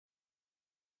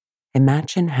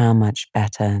Imagine how much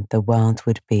better the world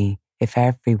would be if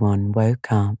everyone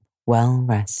woke up well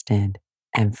rested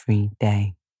every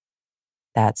day.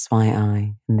 That's why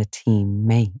I and the team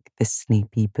make the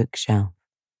Sleepy Bookshelf.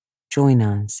 Join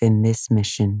us in this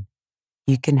mission.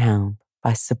 You can help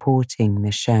by supporting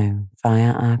the show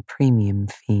via our premium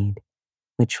feed,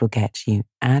 which will get you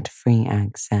ad-free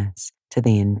access to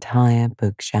the entire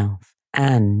bookshelf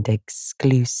and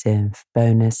exclusive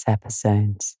bonus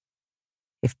episodes.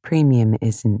 If premium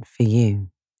isn't for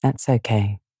you, that's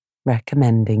okay.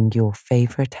 Recommending your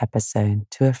favorite episode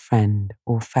to a friend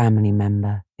or family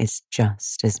member is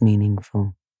just as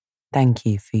meaningful. Thank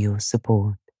you for your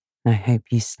support, and I hope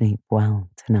you sleep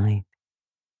well tonight.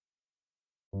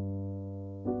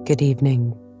 Good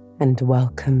evening, and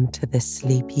welcome to the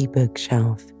Sleepy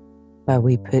Bookshelf, where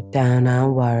we put down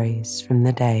our worries from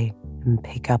the day and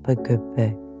pick up a good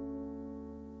book.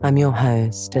 I'm your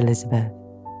host, Elizabeth.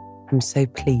 I'm so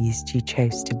pleased you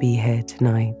chose to be here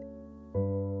tonight.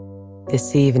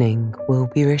 This evening, we'll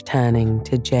be returning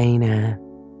to Jane Eyre.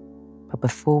 But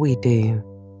before we do,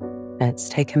 let's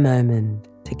take a moment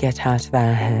to get out of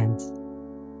our heads.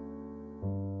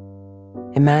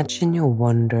 Imagine you're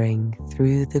wandering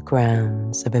through the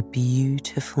grounds of a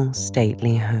beautiful,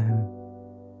 stately home.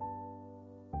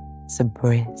 It's a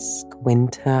brisk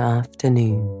winter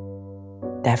afternoon,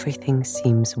 and everything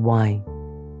seems white,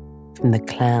 from the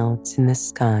clouds in the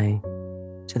sky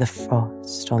to the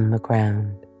frost on the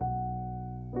ground.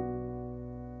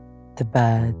 The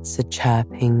birds are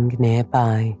chirping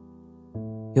nearby.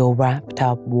 You're wrapped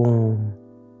up warm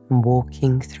and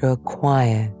walking through a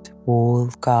quiet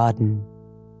walled garden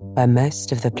where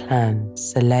most of the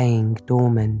plants are laying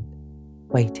dormant,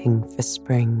 waiting for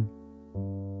spring.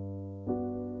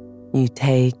 You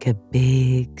take a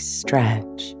big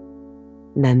stretch,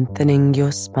 lengthening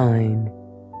your spine,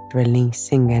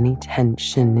 releasing any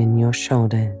tension in your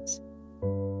shoulders.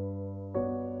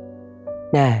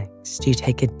 Next, you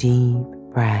take a deep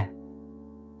breath,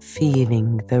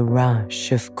 feeling the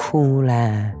rush of cool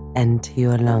air enter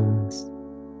your lungs.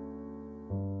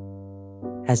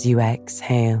 As you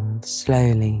exhale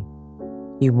slowly,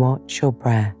 you watch your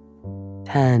breath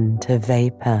turn to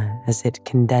vapor as it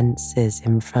condenses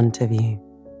in front of you.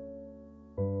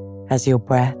 As your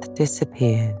breath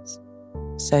disappears,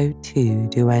 so too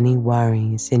do any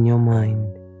worries in your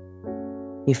mind.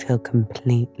 You feel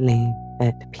completely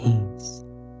at peace.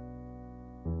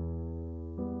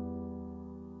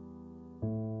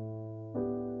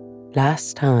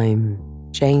 Last time,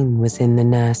 Jane was in the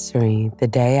nursery the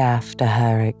day after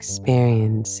her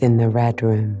experience in the Red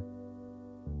Room.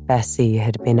 Bessie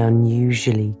had been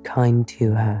unusually kind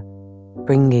to her,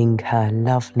 bringing her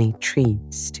lovely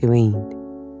treats to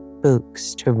eat,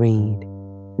 books to read,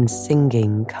 and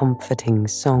singing comforting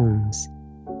songs.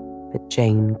 But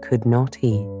Jane could not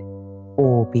eat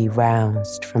or be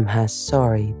roused from her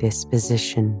sorry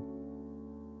disposition.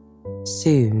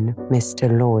 Soon,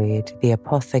 Mr. Lloyd, the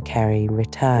apothecary,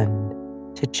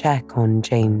 returned to check on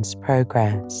Jane's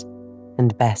progress,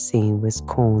 and Bessie was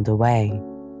called away.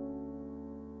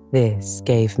 This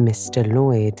gave Mr.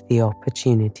 Lloyd the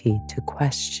opportunity to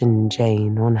question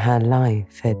Jane on her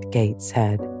life at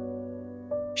Gateshead.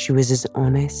 She was as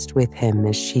honest with him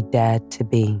as she dared to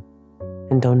be,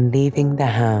 and on leaving the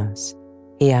house,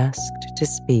 he asked to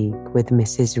speak with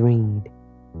Mrs. Reed.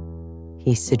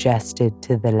 He suggested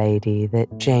to the lady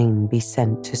that Jane be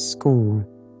sent to school.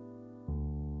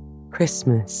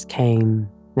 Christmas came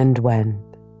and went,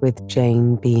 with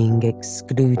Jane being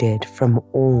excluded from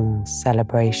all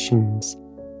celebrations,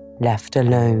 left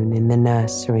alone in the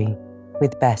nursery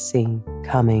with Bessie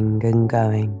coming and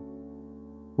going.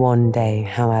 One day,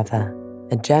 however,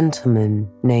 a gentleman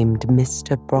named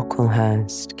Mr.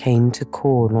 Brocklehurst came to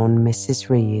call on Mrs.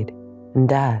 Reed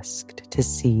and asked to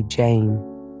see Jane.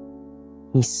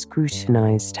 He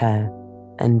scrutinized her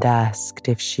and asked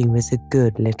if she was a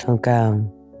good little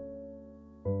girl.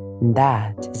 And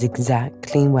that is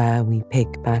exactly where we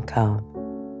pick back up,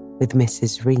 with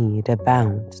Mrs. Reed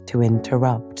about to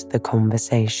interrupt the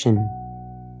conversation.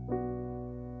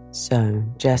 So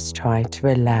just try to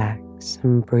relax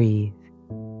and breathe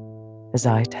as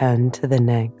I turn to the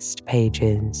next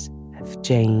pages of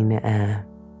Jane Eyre.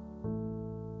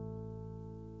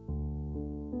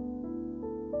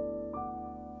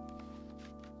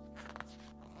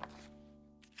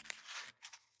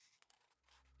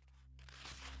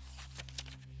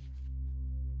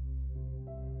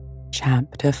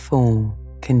 Chapter 4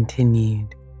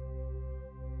 continued.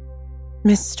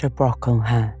 Mr.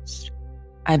 Brocklehurst,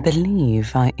 I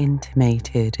believe I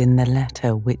intimated in the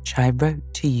letter which I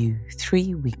wrote to you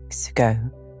 3 weeks ago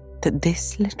that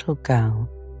this little girl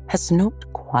has not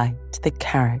quite the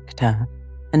character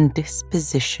and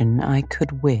disposition I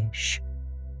could wish,"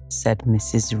 said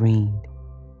Mrs. Reed.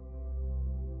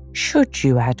 "Should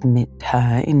you admit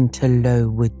her into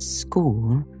Lowood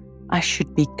School, I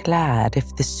should be glad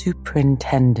if the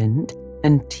superintendent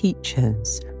and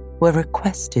teachers were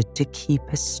requested to keep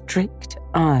a strict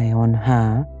eye on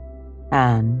her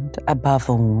and, above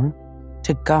all,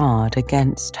 to guard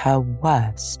against her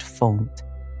worst fault,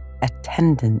 a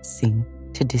tendency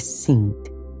to deceit.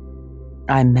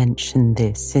 I mention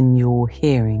this in your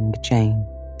hearing, Jane,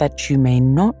 that you may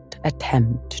not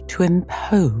attempt to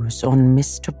impose on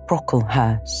Mr.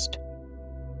 Brocklehurst.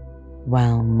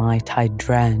 Well might I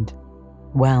dread,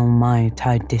 well might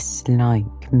I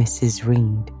dislike Mrs.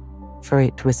 Reed, for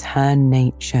it was her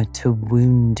nature to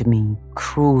wound me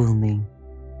cruelly.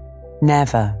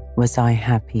 Never was I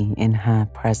happy in her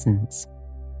presence.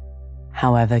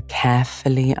 However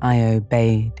carefully I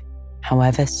obeyed,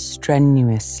 however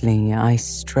strenuously I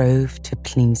strove to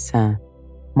please her,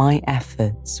 my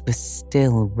efforts were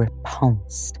still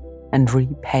repulsed and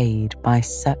repaid by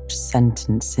such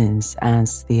sentences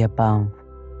as the above.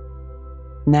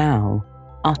 Now,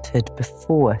 uttered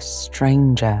before a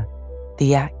stranger,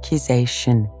 the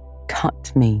accusation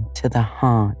cut me to the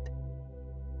heart.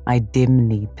 I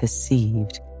dimly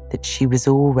perceived that she was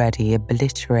already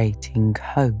obliterating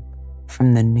hope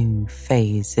from the new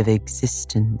phase of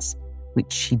existence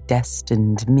which she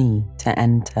destined me to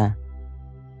enter.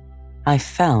 I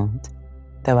felt,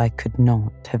 though I could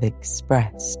not have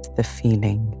expressed the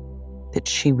feeling, that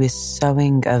she was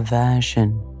sowing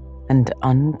aversion and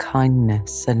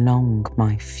unkindness along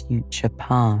my future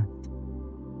path.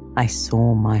 I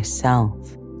saw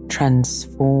myself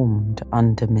transformed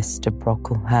under Mr.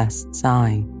 Brocklehurst's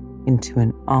eye into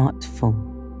an artful,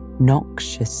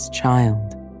 noxious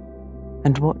child,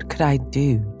 and what could I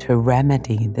do to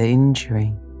remedy the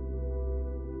injury?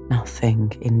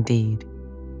 Nothing, indeed,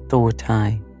 thought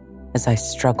I, as I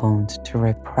struggled to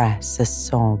repress a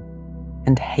sob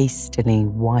and hastily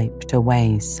wiped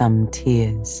away some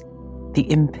tears, the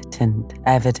impotent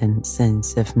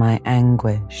evidences of my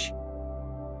anguish.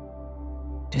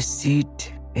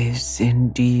 "Deceit is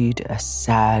indeed a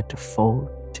sad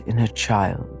fault in a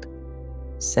child,"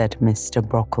 said Mr.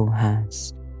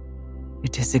 Brocklehurst.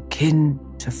 "It is akin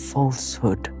to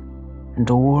falsehood,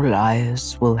 and all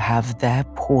liars will have their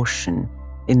portion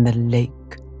in the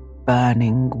lake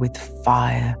burning with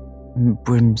fire and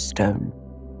brimstone.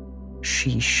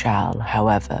 She shall,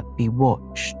 however, be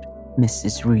watched,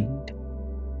 Mrs. Reed.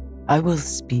 I will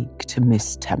speak to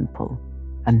Miss Temple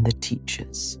and the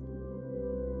teachers.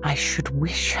 I should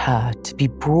wish her to be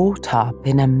brought up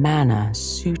in a manner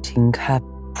suiting her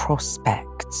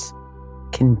prospects,"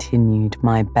 continued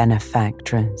my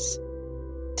benefactress,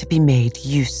 "to be made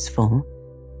useful,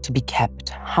 to be kept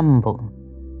humble.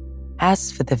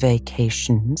 As for the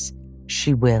vacations,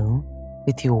 she will,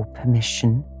 with your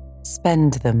permission,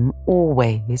 spend them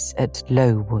always at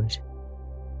Lowood."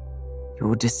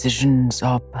 "Your decisions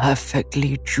are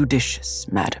perfectly judicious,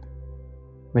 madam,"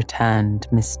 returned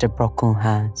Mr.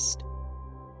 Brocklehurst.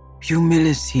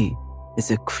 "Humility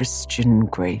is a Christian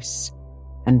grace,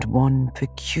 and one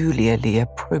peculiarly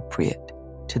appropriate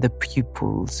to the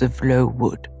pupils of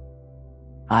Lowood.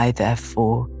 I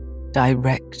therefore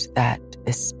direct that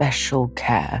especial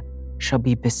care shall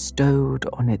be bestowed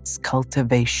on its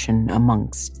cultivation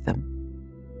amongst them.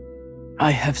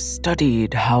 I have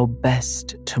studied how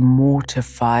best to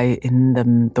mortify in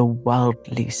them the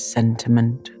worldly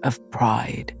sentiment of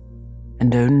pride,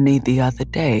 and only the other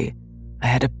day I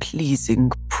had a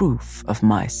pleasing proof of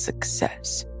my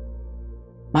success.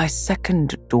 My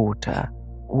second daughter,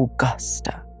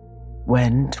 Augusta,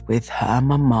 went with her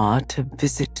mamma to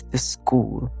visit the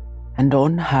school, and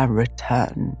on her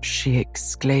return she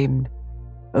exclaimed,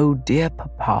 'Oh dear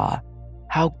papa,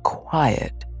 how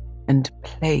quiet and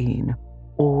plain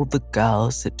all the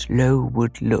girls at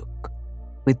Lowood look,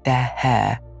 with their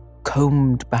hair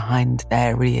combed behind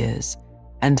their ears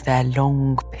and their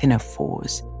long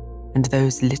pinafores and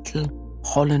those little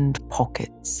holland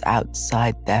pockets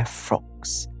outside their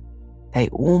frocks. They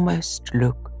almost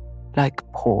look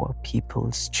like poor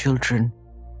people's children.'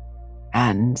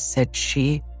 And, said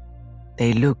she,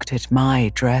 they looked at my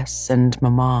dress and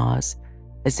mamma's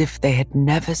as if they had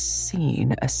never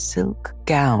seen a silk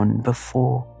gown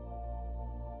before."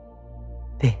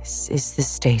 "This is the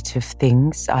state of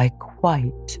things I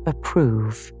quite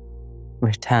approve,"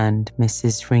 returned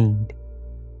Mrs. Reed.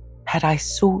 "Had I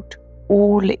sought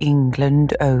all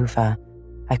England over,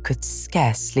 I could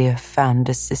scarcely have found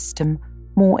a system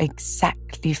more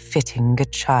exactly fitting a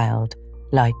child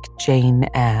like Jane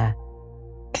Eyre.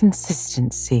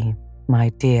 Consistency, my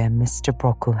dear Mr.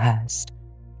 Brocklehurst,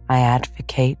 I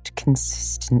advocate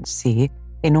consistency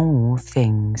in all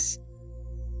things."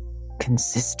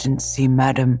 "Consistency,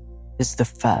 madam, is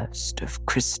the first of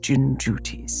Christian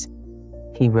duties,"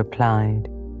 he replied,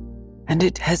 "and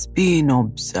it has been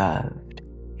observed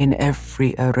in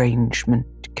every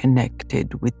arrangement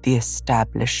connected with the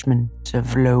establishment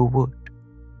of Lowood.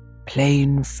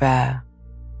 Plain fare,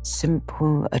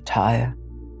 simple attire,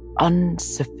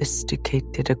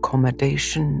 unsophisticated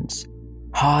accommodations,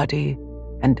 hardy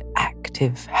and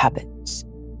active habits.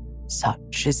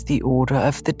 Such is the order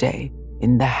of the day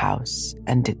in the house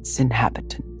and its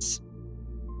inhabitants."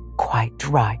 "Quite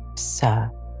right,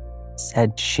 sir,"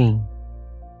 said she.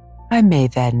 "I may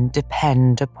then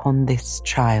depend upon this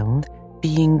child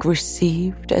being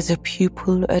received as a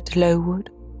pupil at Lowood,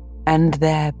 and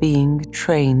there being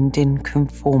trained in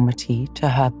conformity to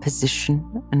her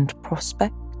position and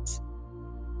prospects?"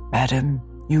 "Madam,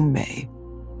 you may.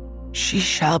 She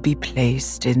shall be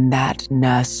placed in that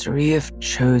nursery of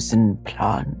chosen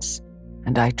plants,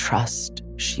 and I trust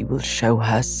she will show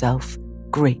herself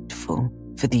grateful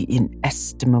for the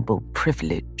inestimable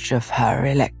privilege of her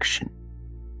election."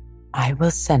 "I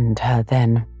will send her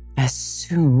then as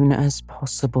soon as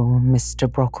possible, Mr.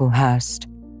 Brocklehurst,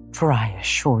 for I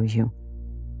assure you,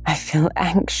 I feel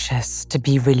anxious to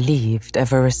be relieved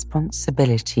of a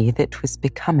responsibility that was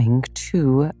becoming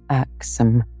too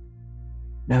irksome."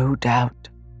 No doubt,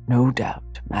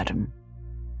 madam.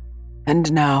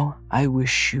 And now I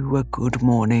wish you a good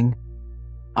morning.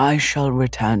 I shall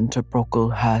return to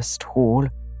Brocklehurst Hall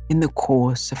in the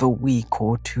course of a week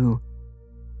or two.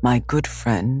 My good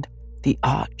friend, the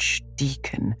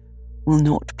Archdeacon, will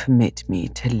not permit me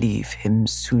to leave him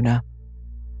sooner.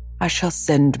 I shall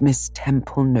send Miss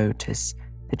Temple notice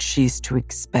that she's to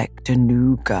expect a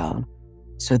new girl,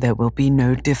 so there will be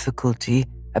no difficulty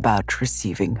about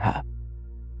receiving her.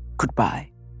 Goodbye."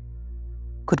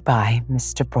 "Goodbye,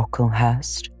 Mr.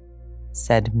 Brocklehurst,"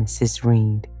 said Mrs.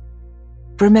 Reed.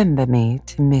 "Remember me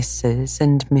to Mrs.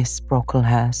 and Miss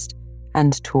Brocklehurst,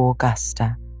 and to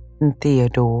Augusta and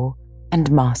Theodore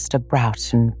and Master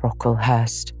Broughton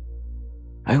Brocklehurst."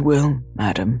 "I will,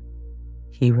 madam,"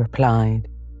 he replied.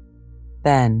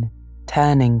 Then,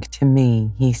 turning to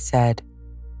me, he said,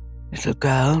 "Little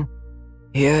girl,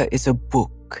 here is a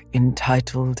book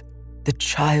entitled The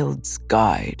Child's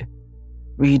Guide.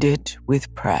 Read it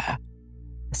with prayer,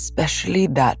 especially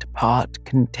that part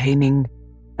containing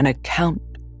an account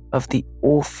of the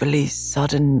awfully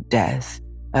sudden death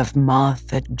of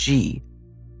Martha G.,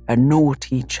 a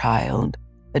naughty child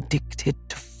addicted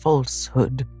to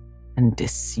falsehood and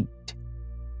deceit."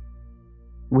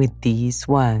 With these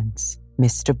words,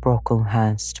 Mr.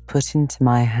 Brocklehurst put into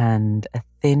my hand a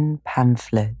thin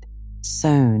pamphlet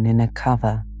sewn in a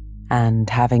cover, and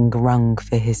having rung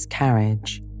for his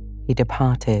carriage, he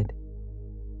departed.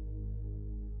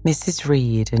 Mrs.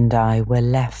 Reed and I were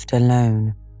left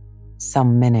alone.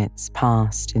 Some minutes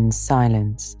passed in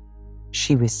silence.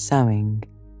 She was sewing.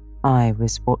 I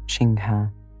was watching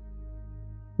her.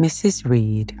 Mrs.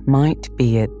 Reed might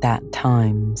be at that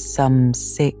time some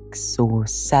 6 or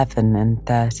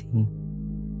 37.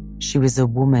 She was a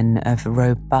woman of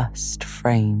robust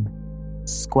frame,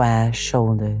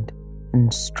 square-shouldered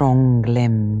and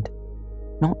strong-limbed,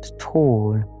 not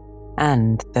tall,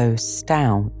 and though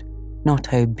stout,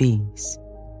 not obese.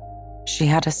 She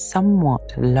had a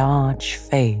somewhat large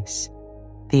face,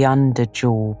 the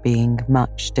underjaw being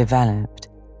much developed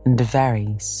and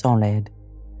very solid.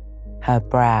 Her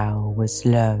brow was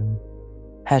low,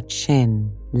 her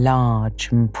chin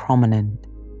large and prominent,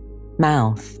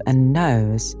 mouth and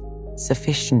nose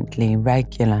sufficiently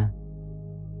regular.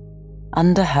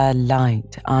 Under her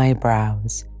light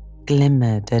eyebrows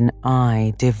glimmered an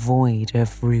eye devoid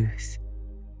of ruth.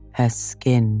 Her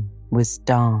skin was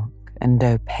dark and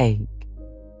opaque,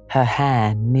 her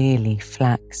hair nearly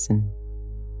flaxen.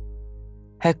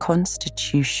 Her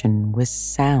constitution was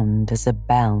sound as a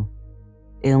bell.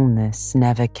 Illness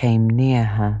never came near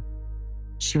her.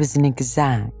 She was an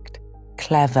exact,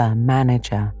 clever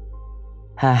manager.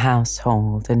 Her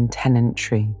household and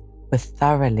tenantry were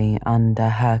thoroughly under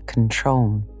her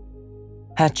control.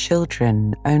 Her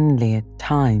children only at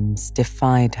times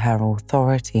defied her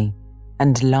authority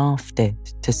and laughed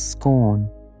it to scorn.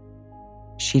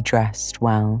 She dressed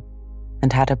well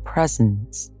and had a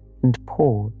presence and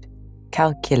port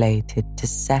calculated to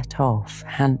set off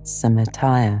handsome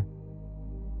attire.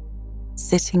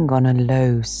 Sitting on a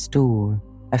low stool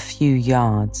a few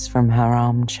yards from her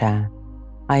armchair,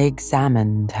 I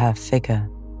examined her figure.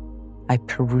 I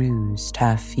perused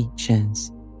her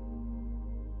features.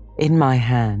 In my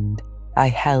hand I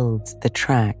held the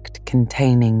tract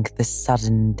containing the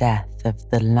sudden death of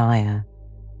the liar,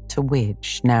 to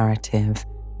which narrative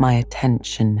my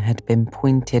attention had been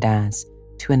pointed as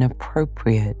to an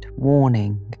appropriate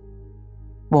warning.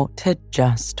 What had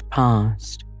just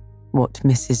passed, what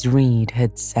Mrs. Reed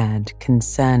had said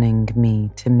concerning me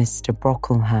to Mr.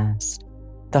 Brocklehurst,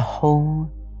 the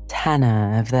whole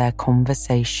tenor of their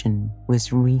conversation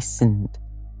was recent,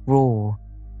 raw,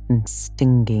 and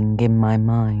stinging in my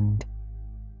mind.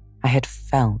 I had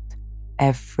felt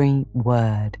every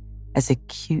word as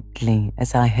acutely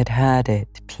as I had heard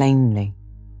it plainly,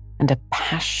 and a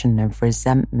passion of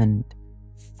resentment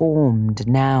formed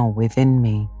now within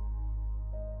me.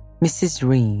 Mrs.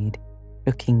 Reed,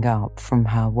 looking up from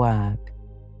her work,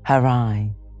 her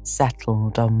eye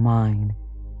settled on mine.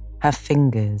 Her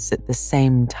fingers at the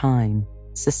same time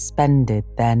suspended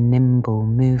their nimble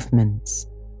movements.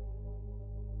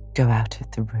 "Go out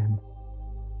of the room.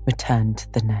 Return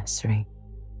to the nursery,"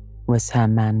 was her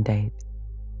mandate.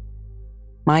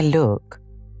 My look,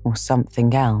 or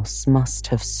something else, must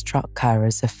have struck her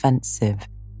as offensive,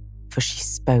 for she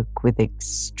spoke with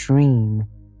extreme,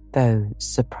 though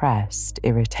suppressed,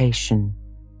 irritation.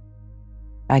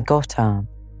 I got up.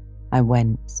 I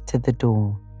went to the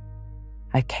door.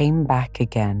 I came back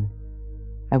again.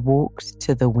 I walked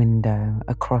to the window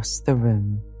across the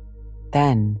room,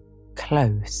 then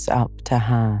close up to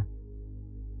her.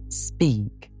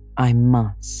 Speak I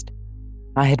must.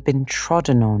 I had been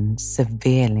trodden on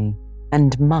severely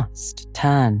and must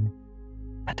turn.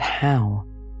 But how?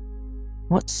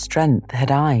 What strength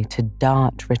had I to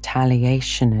dart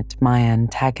retaliation at my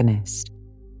antagonist?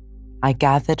 I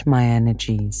gathered my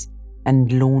energies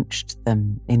and launched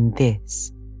them in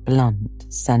this blunt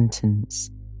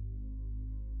sentence.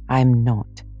 I am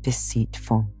not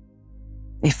deceitful.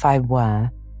 If I were,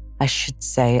 I should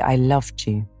say I loved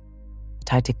you,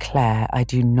 but I declare I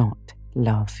do not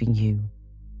love you.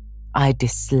 I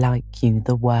dislike you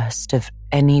the worst of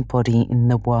anybody in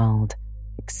the world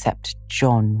except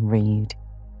John Reed.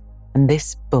 And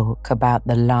this book about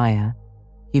the liar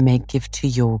you may give to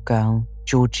your girl,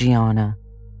 Georgiana,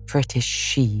 for it is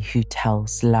she who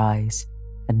tells lies,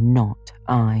 and not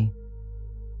I.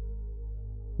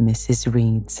 Mrs.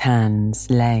 Reed's hands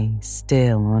lay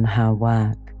still on her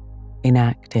work,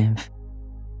 inactive.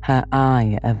 Her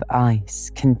eye of ice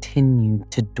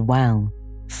continued to dwell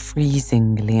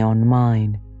freezingly on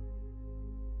mine.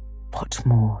 "What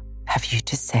more have you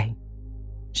to say?"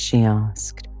 she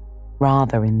asked,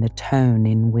 rather in the tone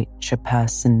in which a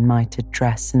person might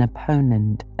address an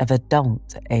opponent of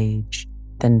adult age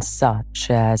than such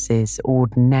as is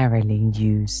ordinarily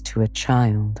used to a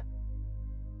child.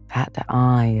 That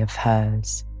eye of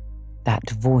hers, that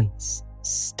voice,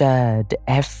 stirred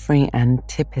every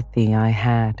antipathy I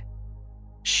had.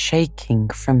 Shaking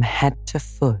from head to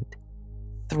foot,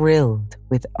 thrilled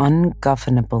with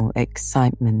ungovernable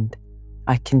excitement,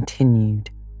 I continued,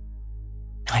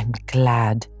 "I'm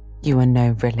glad you are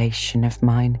no relation of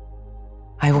mine.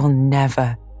 I will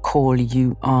never call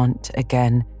you aunt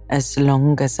again as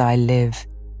long as I live.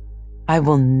 I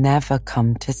will never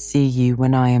come to see you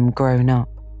when I am grown up.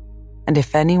 And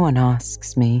if anyone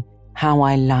asks me how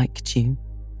I liked you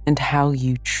and how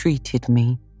you treated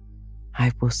me,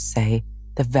 I will say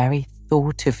the very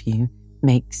thought of you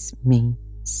makes me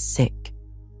sick,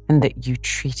 and that you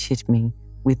treated me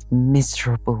with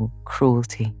miserable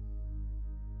cruelty."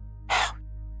 "How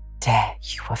dare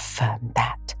you affirm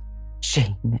that,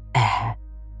 Jane Eyre?"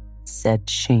 said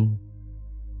she.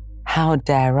 "How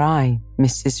dare I,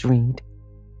 Mrs. Reed?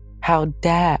 How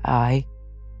dare I?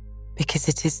 Because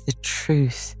it is the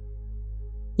truth.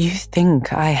 You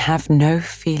think I have no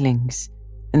feelings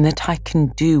and that I can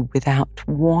do without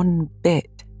one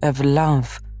bit of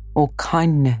love or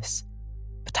kindness,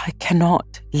 but I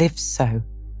cannot live so,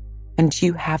 and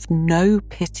you have no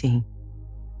pity.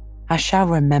 I shall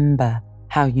remember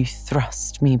how you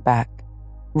thrust me back,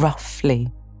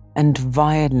 roughly and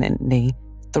violently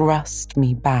thrust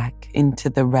me back into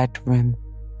the Red Room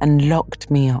and locked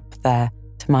me up there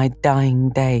to my dying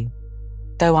day,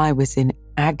 though I was in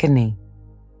agony,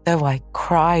 though I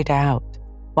cried out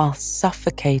while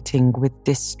suffocating with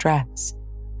distress,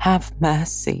 'Have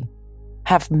mercy,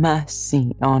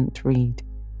 Aunt Reed.'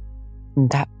 And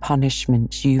that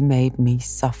punishment you made me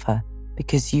suffer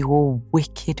because your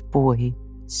wicked boy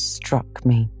struck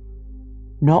me,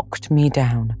 knocked me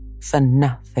down for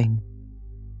nothing.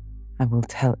 I will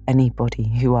tell anybody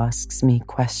who asks me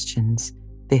questions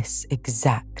this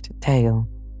exact tale.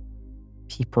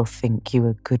 People think you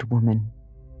a good woman,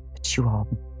 but you are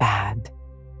bad,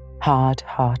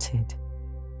 hard-hearted.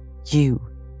 You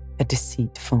are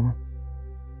deceitful."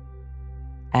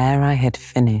 ere I had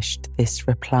finished this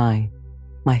reply,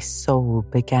 my soul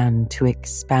began to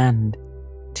expand,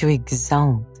 to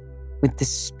exult with the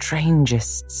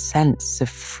strangest sense of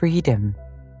freedom,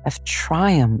 of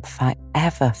triumph I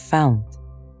ever felt.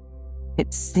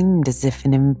 It seemed as if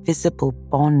an invisible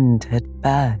bond had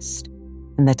burst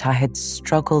and that I had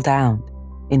struggled out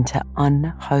into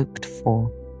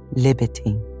unhoped-for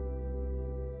liberty.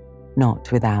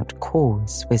 Not without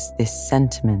cause was this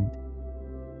sentiment.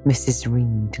 Mrs.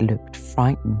 Reed looked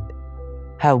frightened.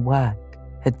 Her work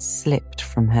had slipped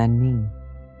from her knee.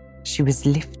 She was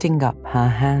lifting up her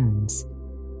hands,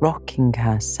 rocking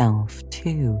herself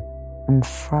to and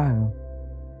fro,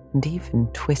 and even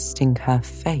twisting her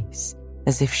face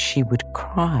as if she would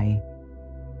cry.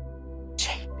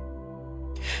 "Jane,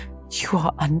 you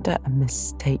are under a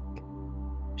mistake,"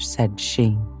 said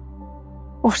she.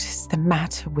 "What is the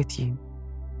matter with you?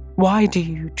 Why do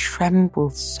you tremble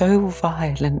so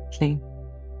violently?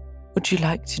 Would you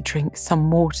like to drink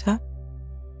some water?"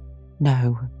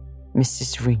 "No,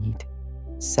 Mrs. Reed,"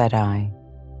 said I.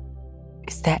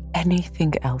 "Is there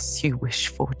anything else you wish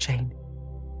for, Jane?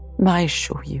 I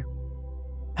assure you,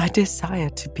 I desire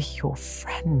to be your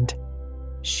friend,"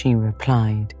 she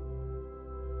replied.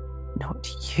 "Not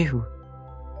you,"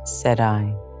 said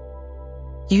I.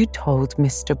 "You told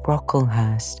Mr.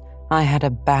 Brocklehurst I had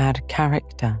a bad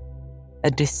character,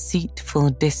 a deceitful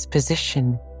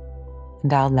disposition,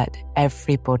 and I'll let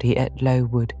everybody at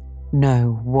Lowood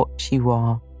know what you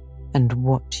are and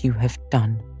what you have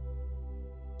done."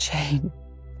 "Jane,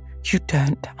 you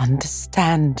don't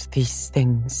understand these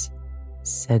things,"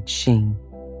 said she.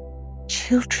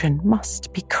 "Children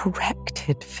must be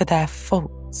corrected for their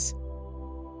faults."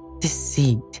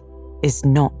 "Deceit is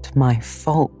not my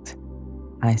fault,"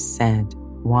 I said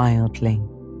wildly.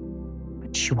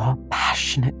 "But you are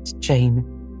passionate, Jane.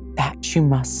 That you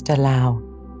must allow.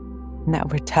 Now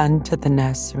return to the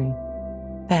nursery.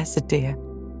 There's a dear,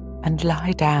 and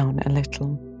lie down a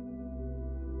little."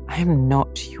 "I am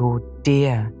not your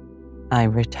dear," I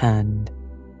returned.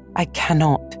 "I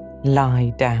cannot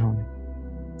lie down.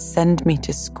 Send me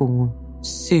to school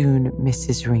soon,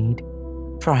 Mrs. Reed,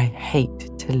 for I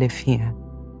hate to live here."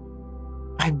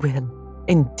 "I will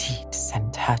indeed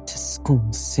send her to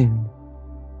school soon,"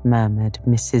 murmured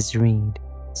Mrs. Reed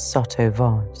sotto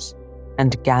voce,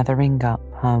 and gathering up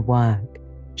her work,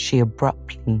 she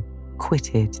abruptly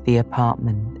quitted the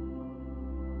apartment.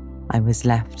 I was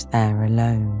left there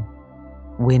alone,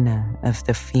 winner of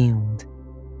the field.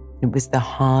 It was the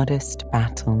hardest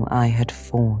battle I had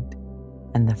fought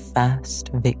and the first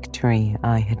victory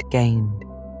I had gained.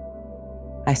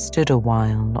 I stood a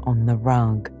while on the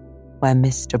rug where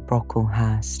Mr.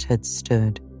 Brocklehurst had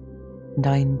stood, and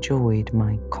I enjoyed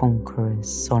my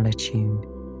conqueror's solitude.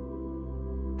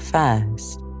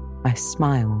 First, I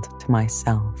smiled to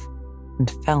myself and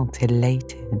felt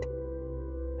elated,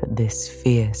 but this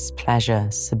fierce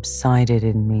pleasure subsided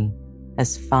in me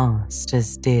as fast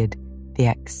as did the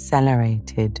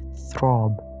accelerated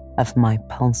throb of my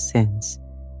pulses.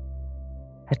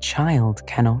 A child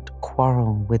cannot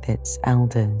quarrel with its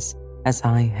elders as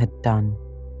I had done,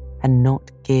 and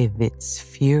not give its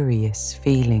furious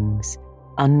feelings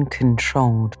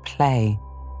uncontrolled play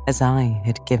as I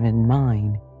had given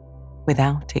mine,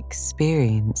 without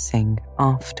experiencing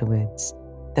afterwards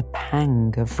the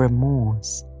pang of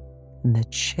remorse and the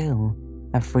chill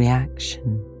of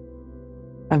reaction.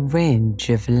 A ridge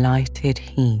of lighted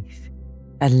heath,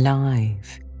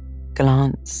 alive,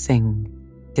 glancing,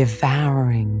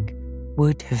 devouring,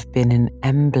 would have been an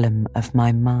emblem of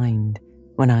my mind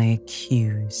when I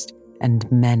accused and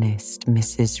menaced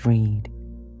Mrs. Reed.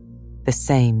 The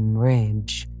same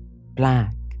ridge,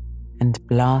 black and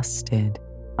blasted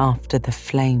after the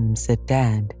flames are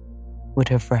dead, would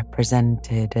have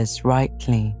represented as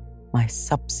rightly my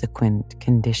subsequent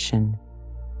condition,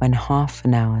 when half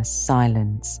an hour's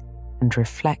silence and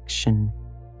reflection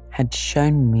had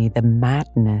shown me the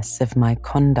madness of my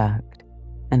conduct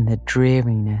and the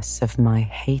dreariness of my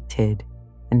hated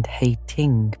and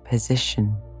hating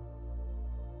position.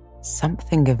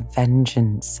 Something of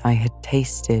vengeance I had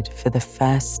tasted for the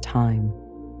first time,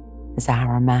 as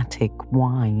aromatic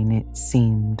wine it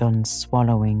seemed on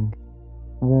swallowing,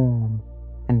 warm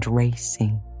and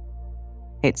racy.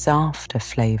 Its after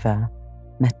flavour,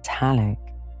 metallic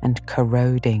and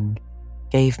corroding,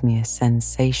 gave me a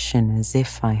sensation as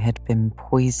if I had been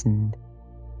poisoned.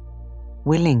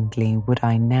 Willingly would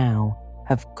I now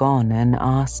have gone and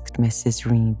asked Mrs.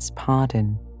 Reed's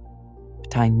pardon,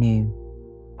 but I knew,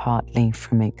 partly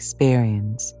from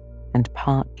experience and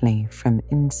partly from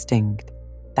instinct,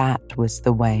 that was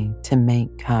the way to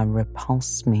make her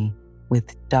repulse me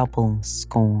with double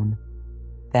scorn.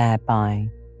 thereby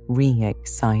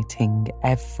re-exciting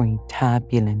every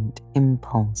turbulent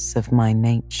impulse of my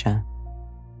nature.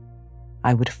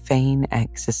 I would fain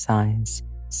exercise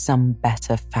some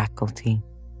better faculty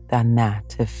than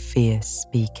that of fierce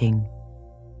speaking,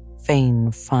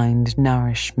 fain find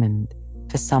nourishment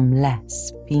for some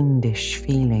less fiendish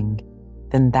feeling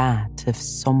than that of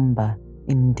sombre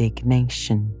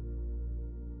indignation.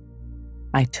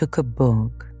 I took a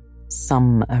book,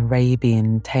 some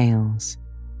Arabian tales.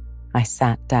 I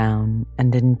sat down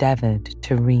and endeavoured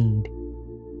to read.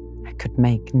 I could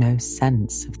make no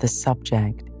sense of the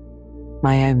subject.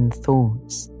 My own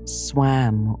thoughts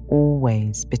swam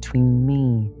always between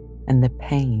me and the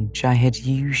page I had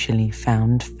usually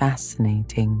found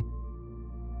fascinating.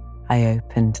 I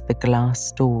opened the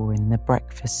glass door in the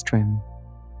breakfast room.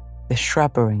 The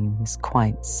shrubbery was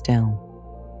quite still.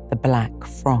 The black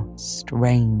frost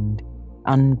reigned,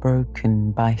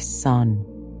 unbroken by sun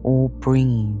or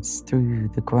breeze through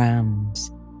the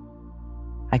grounds.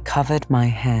 I covered my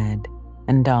head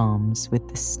and arms with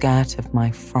the skirt of my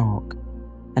frock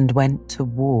and went to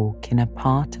walk in a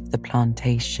part of the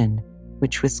plantation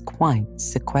which was quite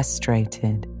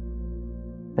sequestrated.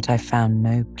 But I found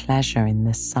no pleasure in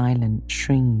the silent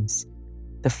trees,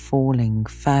 the falling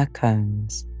fir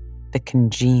cones, the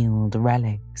congealed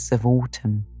relics of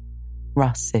autumn,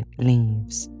 russet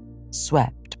leaves,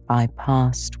 swept by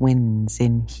past winds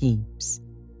in heaps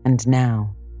and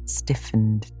now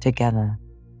stiffened together.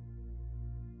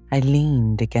 I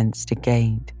leaned against a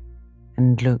gate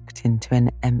and looked into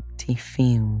an empty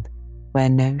field where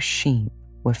no sheep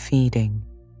were feeding,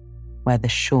 where the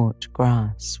short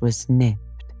grass was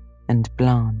nipped and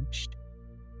blanched.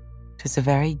 It was a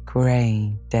very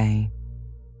grey day.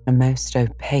 A most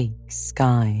opaque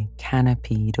sky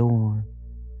canopied all.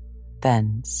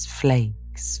 Thence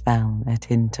flakes fell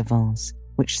at intervals,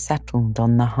 which settled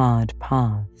on the hard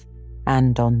path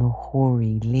and on the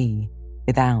hoary lea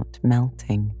without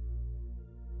melting.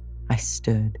 I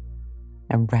stood,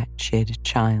 a wretched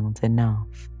child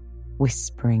enough,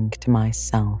 whispering to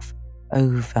myself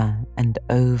over and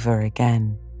over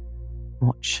again,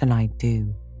 "What shall I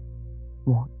do?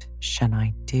 What shall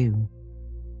I do?"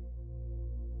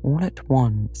 All at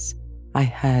once, I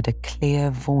heard a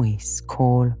clear voice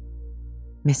call,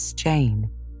 "Miss Jane,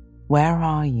 where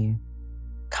are you?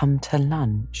 Come to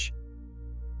lunch."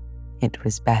 It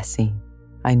was Bessie,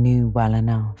 I knew well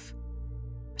enough,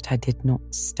 but I did not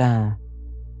stir.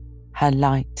 Her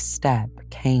light step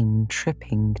came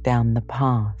tripping down the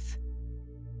path.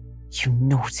 "You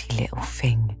naughty little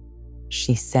thing,"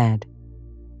 she said.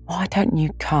 "Why don't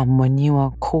you come when you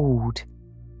are called?"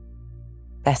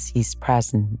 Bessie's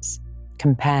presence,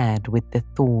 compared with the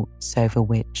thoughts over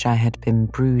which I had been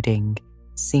brooding,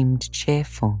 seemed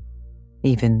cheerful,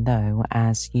 even though,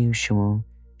 as usual,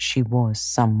 she was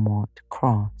somewhat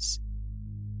cross.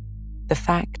 The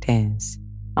fact is,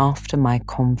 after my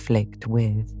conflict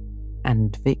with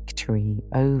and victory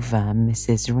over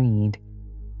Mrs. Reed,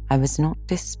 I was not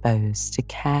disposed to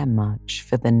care much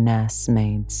for the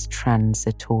nursemaid's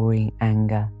transitory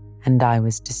anger, and I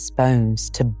was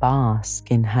disposed to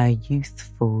bask in her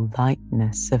youthful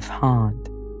lightness of heart.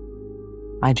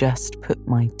 I just put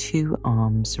my 2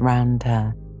 arms round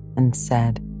her and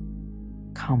said,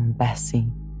 "Come,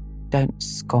 Bessie, don't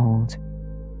scold."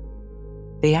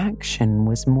 The action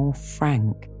was more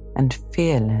frank and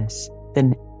fearless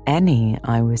than any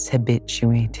I was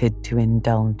habituated to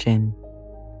indulge in.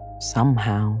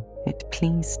 Somehow it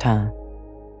pleased her.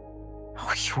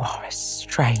 "Oh, you are a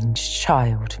strange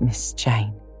child, Miss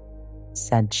Jane,"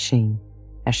 said she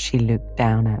as she looked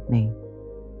down at me.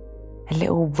 "A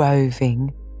little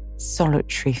roving,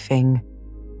 solitary thing.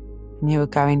 And you are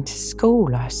going to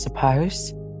school, I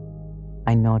suppose?"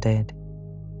 I nodded.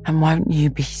 "And won't you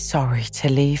be sorry to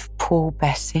leave poor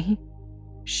Bessie?"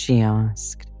 she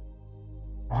asked.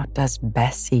 "What does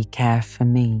Bessie care for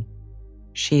me?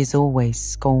 She is always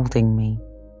scolding me,"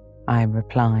 I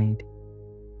replied.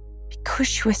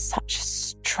 "Because you are such a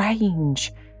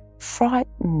strange,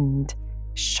 frightened,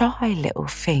 shy little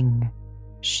thing,"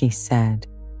 she said.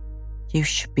 "You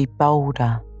should be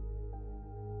bolder."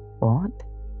 "What?"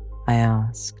 I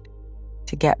asked.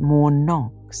 "To get more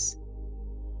knocks?"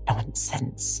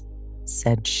 "Nonsense,"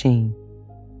 said she.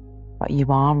 "But you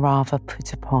are rather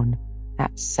put upon,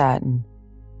 that's certain.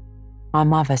 My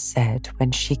mother said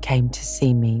when she came to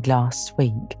see me last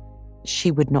week, she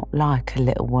would not like a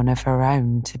little one of her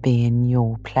own to be in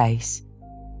your place.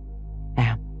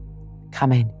 Now,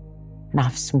 come in, and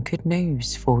I've some good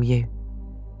news for you."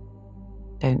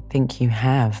 "Don't think you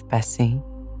have, Bessie,"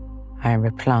 I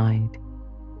replied.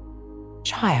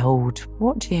 "Child,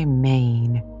 what do you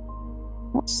mean?"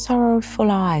 What sorrowful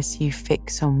eyes you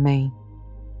fix on me,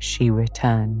 she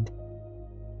returned.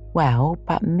 Well,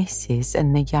 but Mrs.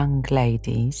 and the young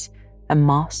ladies and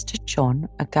Master John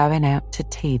are going out to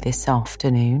tea this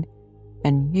afternoon,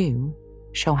 and you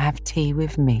shall have tea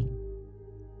with me.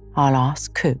 I'll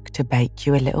ask cook to bake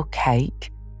you a little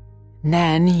cake.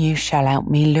 Then you shall help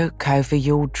me look over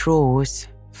your drawers,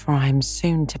 for I am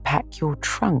soon to pack your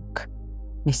trunk.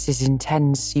 Mrs.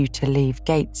 intends you to leave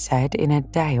Gateshead in a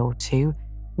day or two,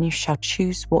 and you shall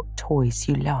choose what toys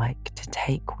you like to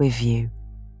take with you.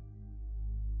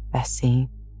 Bessie,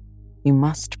 you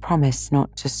must promise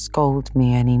not to scold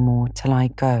me any more till I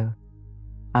go,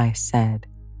 I said.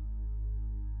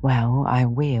 Well, I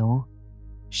will,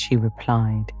 she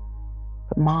replied,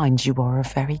 but mind you are a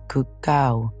very good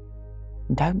girl,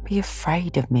 and don't be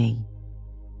afraid of me.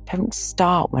 Don't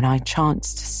start when I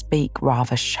chance to speak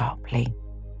rather sharply.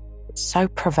 It's so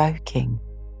provoking.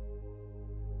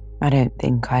 I don't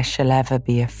think I shall ever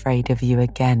be afraid of you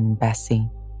again, Bessie,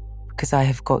 because I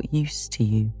have got used to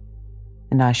you,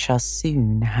 and I shall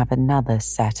soon have another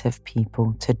set of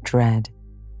people to dread.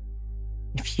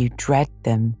 If you dread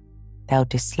them, they'll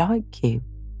dislike you,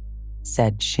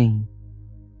 said she.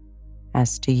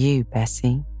 As to you,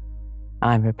 Bessie,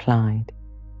 I replied,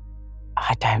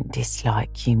 I don't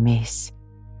dislike you, miss.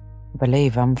 I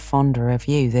believe I'm fonder of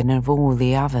you than of all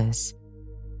the others.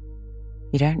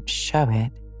 You don't show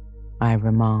it, I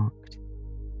remarked.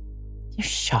 You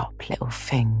sharp little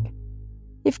thing.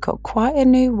 You've got quite a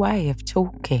new way of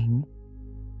talking.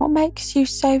 What makes you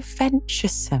so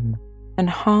venturesome and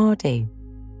hardy?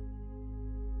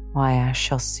 Why, I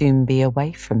shall soon be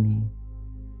away from you.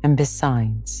 And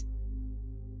besides,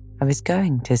 I was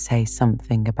going to say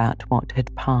something about what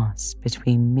had passed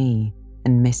between me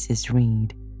and Mrs.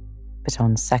 Reed, but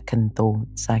on second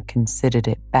thoughts I considered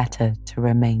it better to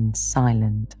remain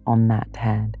silent on that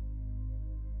head.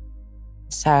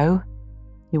 So,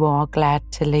 you are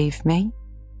glad to leave me?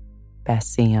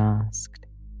 Bessie asked.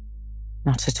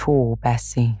 Not at all,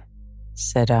 Bessie,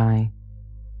 said I.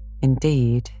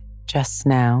 Indeed, just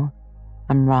now,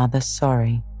 I'm rather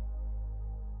sorry.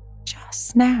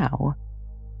 Just now?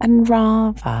 And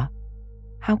rather?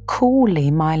 How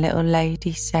coolly my little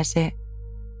lady says it,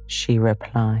 she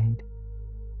replied.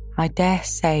 I dare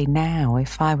say now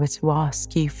if I were to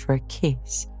ask you for a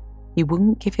kiss, you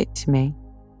wouldn't give it to me.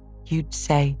 You'd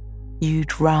say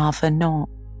you'd rather not.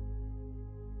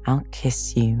 I'll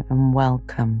kiss you and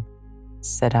welcome,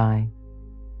 said I.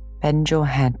 Bend your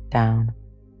head down.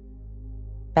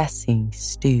 Bessie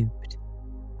stooped.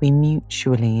 We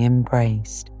mutually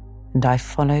embraced, and I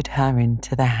followed her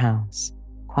into the house,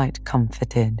 quite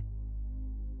comforted.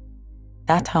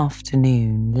 That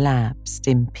afternoon lapsed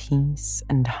in peace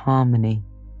and harmony,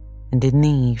 and in the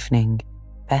evening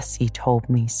Bessie told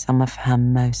me some of her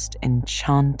most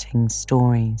enchanting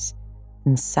stories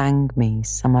and sang me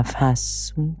some of her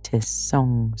sweetest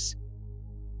songs.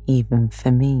 Even for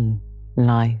me,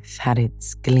 life had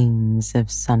its gleams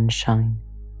of sunshine.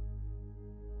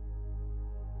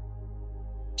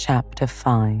 Chapter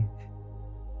 5.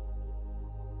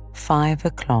 5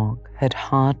 o'clock had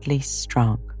hardly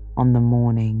struck on the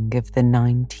morning of the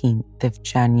 19th of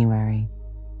January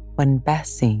when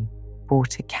Bessie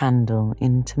brought a candle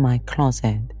into my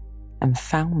closet and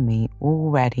found me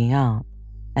already up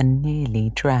and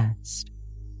nearly dressed.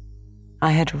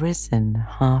 I had risen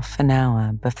half an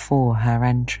hour before her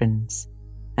entrance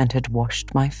and had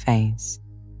washed my face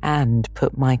and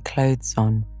put my clothes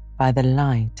on by the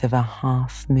light of a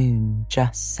half moon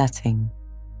just setting,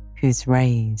 whose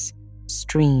rays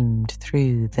streamed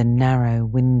through the narrow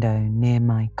window near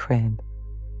my crib.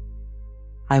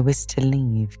 I was to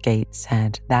leave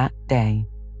Gateshead that day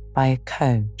by a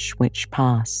coach which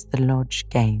passed the lodge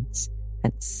gates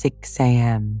at 6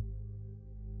 a.m.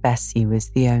 Bessie was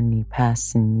the only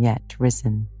person yet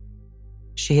risen.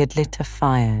 She had lit a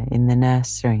fire in the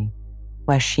nursery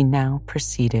where she now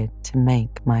proceeded to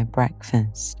make my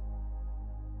breakfast.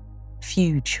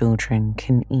 Few children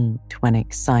can eat when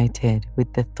excited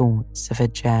with the thoughts of a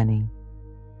journey,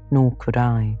 nor could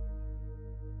I.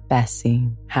 Bessie,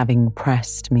 having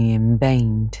pressed me in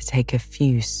vain to take a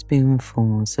few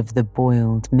spoonfuls of the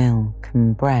boiled milk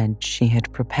and bread she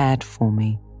had prepared for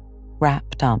me,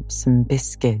 wrapped up some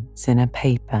biscuits in a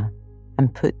paper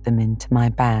and put them into my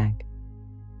bag.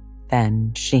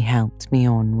 Then she helped me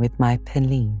on with my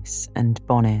pelisse and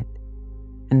bonnet,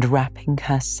 and wrapping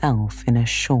herself in a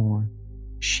shawl,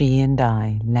 she and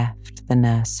I left the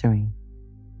nursery.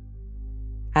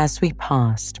 As we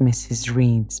passed Mrs.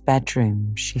 Reed's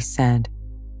bedroom, she said,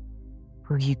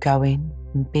 "Will you go in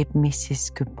and bid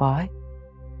Mrs. goodbye?"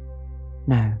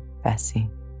 "No, Bessie,"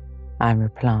 I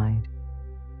replied.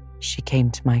 She came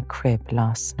to my crib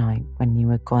last night when you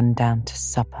had gone down to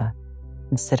supper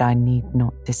and said I need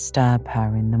not disturb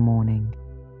her in the morning,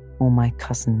 or my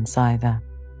cousins either.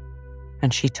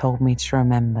 And she told me to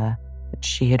remember that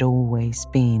she had always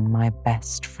been my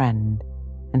best friend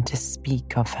and to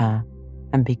speak of her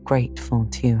and be grateful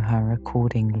to her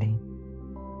accordingly.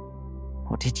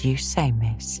 What did you say,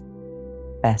 miss?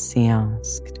 Bessie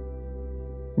asked.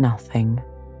 Nothing.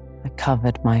 I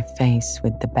covered my face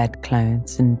with the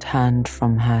bedclothes and turned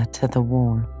from her to the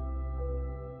wall.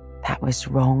 That was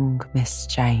wrong, Miss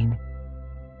Jane.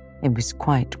 It was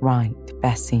quite right,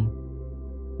 Bessie.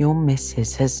 Your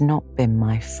missus has not been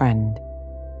my friend.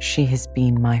 She has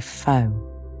been my foe.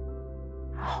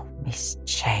 Oh, Miss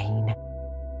Jane,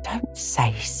 don't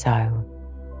say so,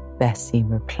 Bessie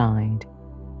replied.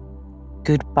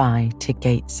 Goodbye to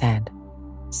Gateshead,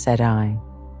 said I,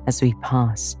 as we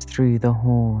passed through the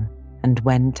hall and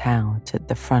went out at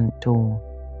the front door.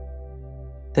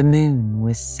 The moon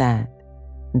was set,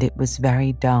 and it was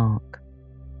very dark.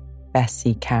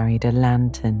 Bessie carried a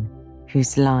lantern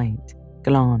whose light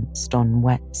glanced on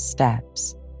wet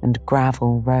steps and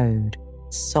gravel road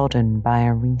sodden by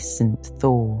a recent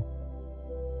thaw.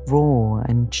 Raw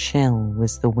and chill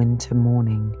was the winter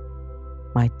morning.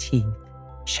 My teeth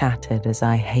chattered as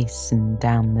I hastened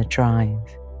down the drive.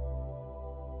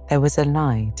 There was a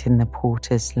light in the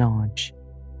porter's lodge.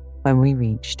 When we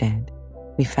reached it,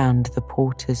 we found the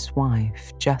porter's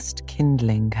wife just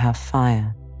kindling her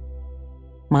fire.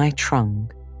 My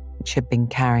trunk, which had been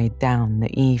carried down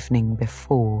the evening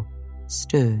before,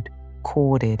 stood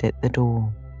corded at the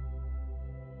door.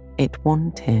 It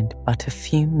wanted but a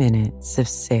few minutes of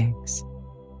 6,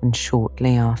 and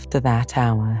shortly after that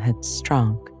hour had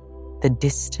struck, the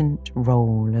distant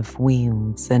roll of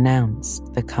wheels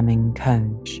announced the coming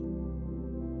coach.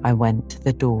 I went to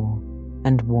the door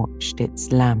and watched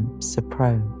its lamps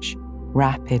approach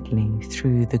rapidly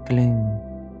through the gloom.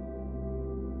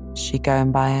 Is she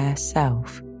going by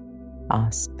herself?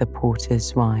 Asked the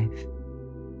porter's wife.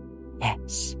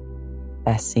 Yes,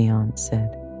 Bessie answered.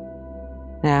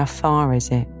 And how far is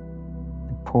it?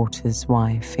 The porter's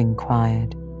wife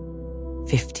inquired.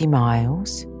 50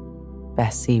 miles,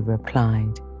 Bessie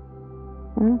replied.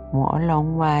 What a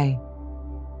long way.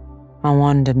 I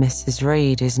wonder Mrs.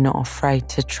 Reed is not afraid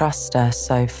to trust her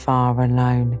so far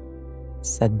alone,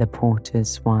 said the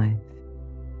porter's wife.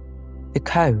 The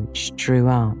coach drew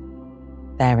up.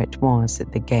 There it was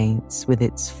at the gates with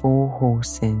its 4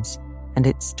 horses and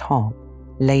its top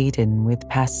laden with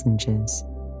passengers.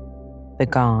 The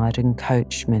guard and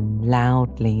coachman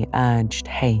loudly urged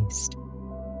haste.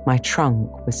 My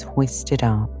trunk was hoisted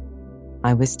up.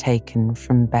 I was taken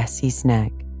from Bessie's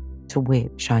neck, to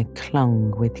which I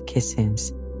clung with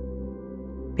kisses.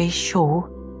 Be sure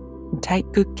and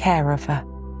take good care of her,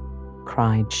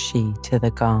 cried she to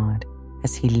the guard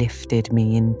as he lifted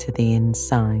me into the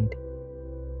inside.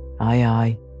 Aye,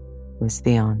 aye, was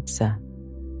the answer.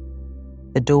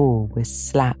 The door was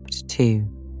slapped to.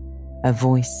 A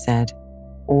voice said,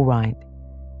 all right,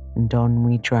 and on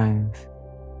we drove.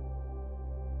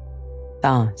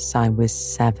 Thus I was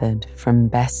severed from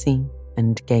Bessie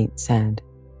and Gateshead.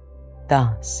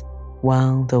 Thus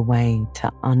whirled away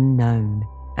to unknown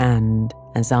and,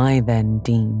 as I then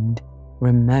deemed,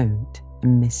 remote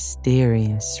and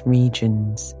mysterious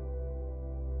regions.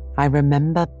 I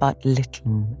remember but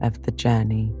little of the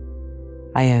journey.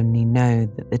 I only know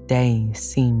that the day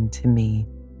seemed to me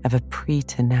of a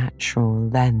preternatural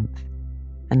length,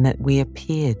 and that we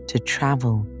appeared to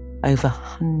travel over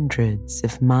hundreds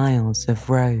of miles of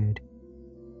road.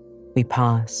 We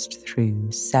passed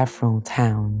through several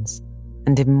towns,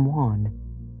 and in one,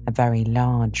 a very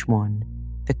large one,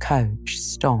 the coach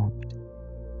stopped.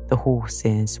 The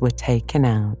horses were taken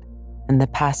out, and the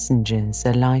passengers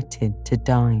alighted to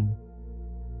dine.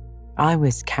 I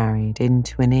was carried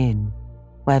into an inn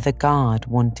where the guard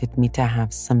wanted me to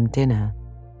have some dinner,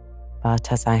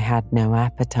 but as I had no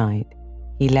appetite,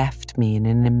 he left me in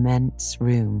an immense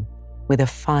room with a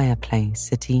fireplace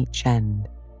at each end,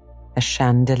 a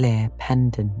chandelier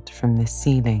pendant from the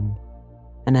ceiling,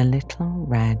 and a little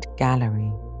red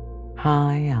gallery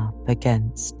high up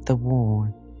against the wall,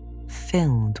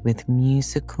 filled with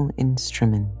musical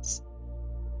instruments.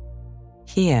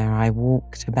 Here I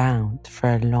walked about for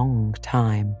a long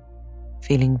time,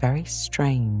 feeling very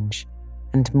strange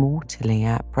and mortally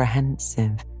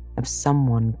apprehensive of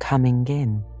someone coming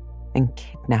in and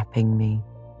kidnapping me,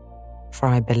 for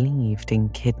I believed in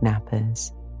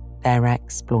kidnappers, their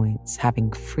exploits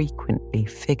having frequently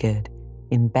figured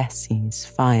in Bessie's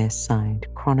fireside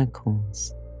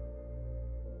chronicles.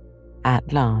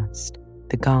 At last,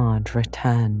 the guard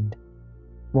returned.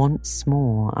 Once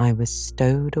more I was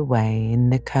stowed away in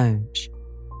the coach.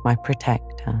 My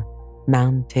protector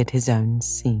mounted his own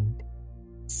seat,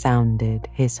 sounded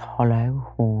his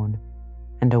hollow horn,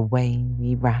 and away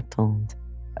we rattled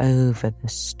over the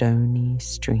stony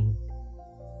street.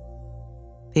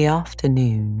 The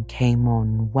afternoon came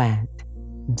on wet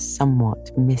and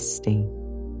somewhat misty.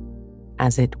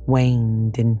 As it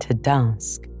waned into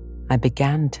dusk, I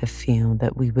began to feel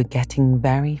that we were getting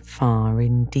very far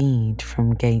indeed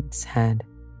from Gateshead.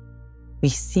 We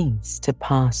ceased to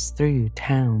pass through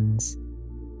towns.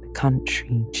 The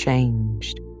country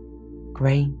changed.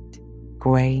 Great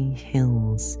grey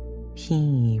hills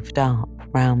heaved up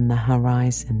round the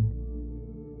horizon.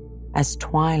 As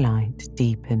twilight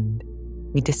deepened,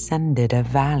 we descended a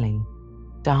valley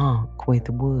dark with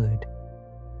wood,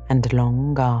 and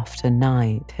long after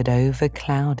night had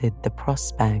overclouded the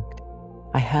prospect,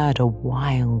 I heard a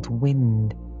wild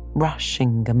wind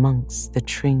rushing amongst the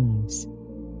trees.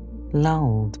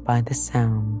 Lulled by the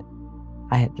sound,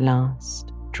 I at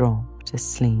last dropped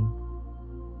asleep.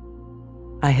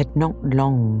 I had not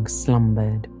long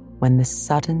slumbered when the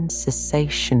sudden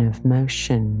cessation of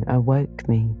motion awoke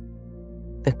me.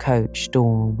 The coach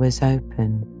door was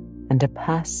open, and a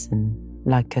person,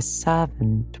 like a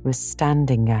servant, was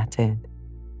standing at it.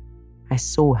 I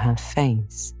saw her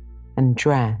face and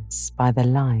dress by the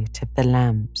light of the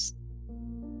lamps.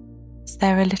 "Is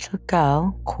there a little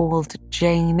girl called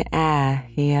Jane Eyre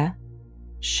here?"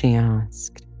 she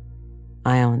asked.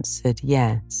 I answered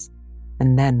yes,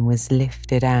 and then was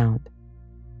lifted out.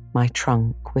 My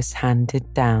trunk was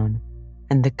handed down,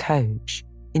 and the coach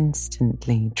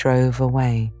instantly drove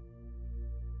away.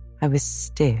 I was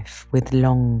stiff with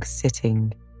long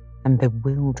sitting and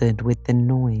bewildered with the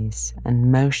noise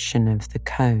and motion of the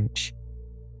coach.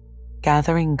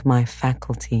 Gathering my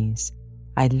faculties,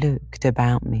 I looked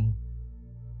about me.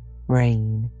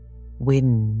 Rain,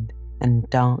 wind, and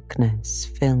darkness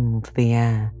filled the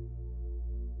air.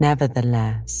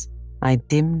 Nevertheless, I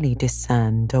dimly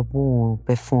discerned a wall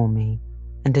before me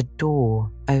and a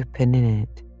door open in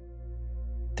it.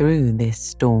 Through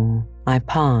this door I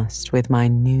passed with my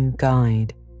new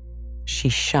guide. She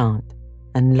shut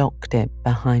and locked it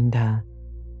behind her.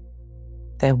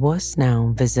 There was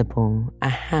now visible a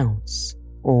house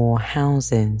or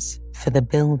houses, for the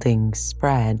building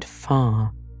spread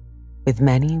far, with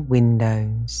many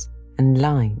windows and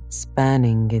lights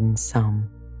burning in some.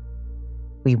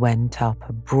 We went up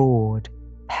a broad,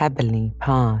 pebbly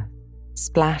path,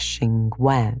 splashing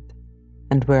wet,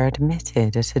 and were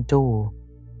admitted at a door.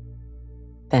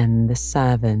 Then the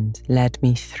servant led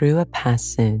me through a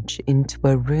passage into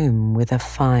a room with a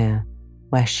fire,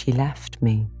 where she left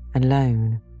me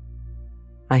alone.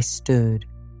 I stood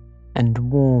and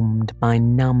warmed my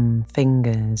numb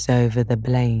fingers over the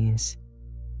blaze.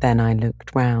 Then I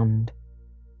looked round.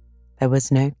 There was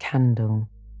no candle,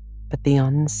 but the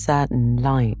uncertain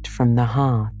light from the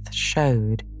hearth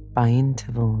showed, by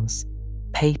intervals,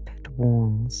 papered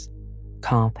walls,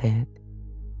 carpet,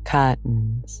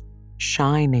 curtains,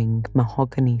 shining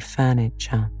mahogany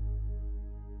furniture.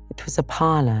 It was a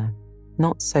parlour,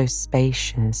 not so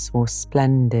spacious or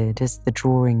splendid as the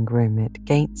drawing room at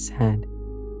Gateshead,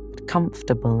 but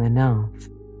comfortable enough.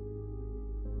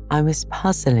 I was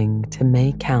puzzling to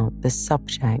make out the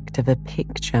subject of a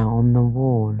picture on the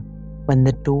wall when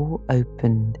the door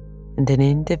opened and an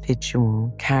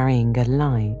individual carrying a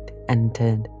light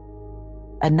entered.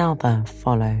 Another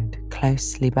followed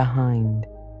closely behind.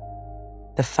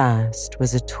 The first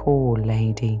was a tall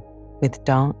lady with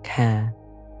dark hair,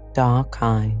 dark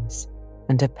eyes,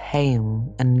 and a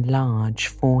pale and large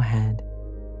forehead.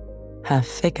 Her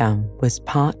figure was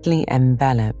partly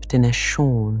enveloped in a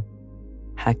shawl.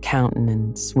 Her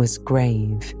countenance was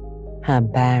grave, her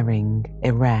bearing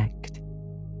erect.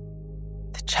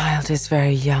 "The child is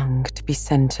very young to be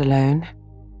sent alone,"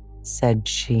 said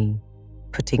she,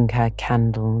 putting her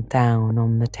candle down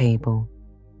on the table.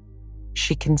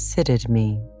 She considered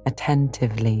me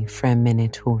attentively for a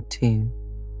minute or two,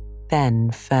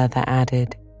 then further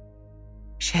added,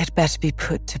 "She had better be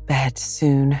put to bed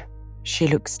soon. She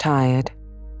looks tired."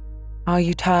 "Are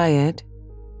you tired?"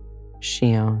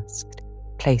 she asked,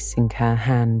 placing her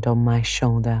hand on my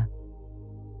shoulder.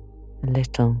 "A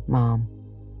little, Ma'am,"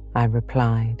 I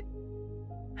replied.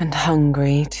 "And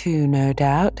hungry too, no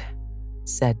doubt,"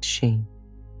 said she.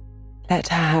 "Let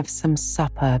her have some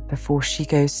supper before she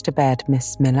goes to bed,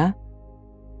 Miss Miller.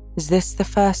 Is this the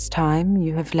first time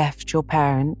you have left your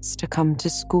parents to come to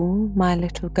school, my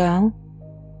little girl?"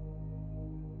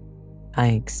 I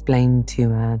explained to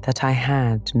her that I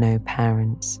had no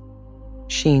parents.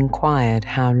 She inquired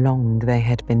how long they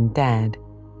had been dead,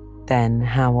 then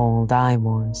how old I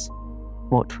was,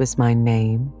 what was my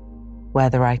name,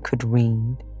 whether I could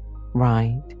read,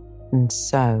 write, and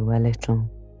sew a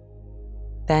little.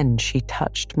 Then she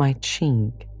touched my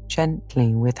cheek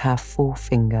gently with her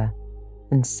forefinger,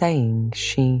 and saying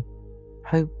she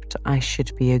hoped I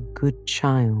should be a good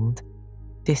child,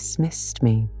 dismissed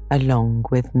me along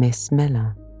with Miss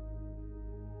Miller.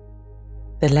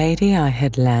 The lady I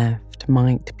had left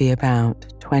might be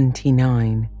about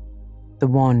 29. The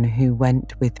one who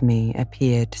went with me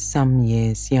appeared some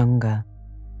years younger.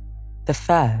 The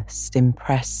first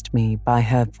impressed me by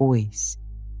her voice,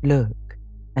 look,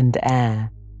 and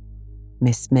air.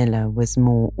 Miss Miller was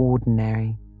more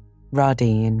ordinary,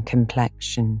 ruddy in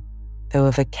complexion, though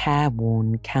of a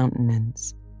careworn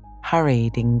countenance,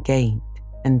 hurried in gait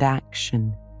and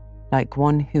action, like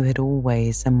one who had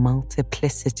always a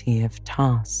multiplicity of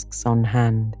tasks on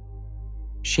hand.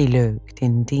 She looked,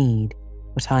 indeed,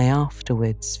 what I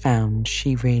afterwards found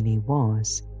she really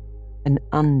was, an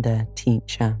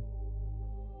under-teacher.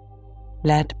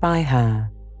 Led by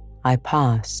her, I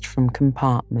passed from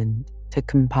compartment to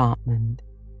compartment,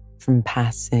 from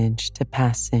passage to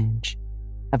passage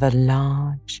of a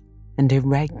large and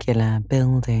irregular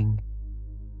building,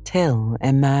 till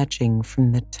emerging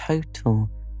from the total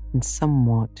and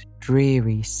somewhat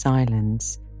dreary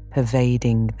silence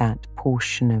pervading that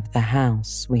portion of the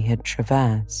house we had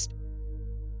traversed,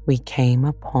 we came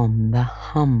upon the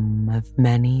hum of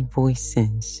many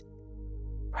voices.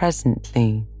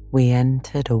 Presently we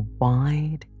entered a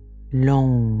wide,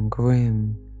 long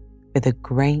room with a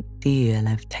great deal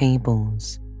of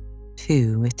tables,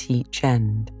 2 at each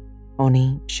end, on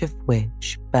each of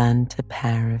which burnt a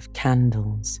pair of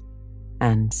candles,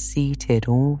 and seated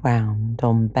all round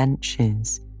on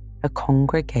benches a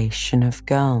congregation of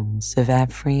girls of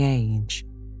every age,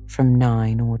 from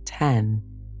 9 or 10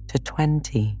 to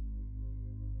 20.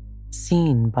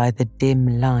 Seen by the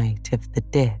dim light of the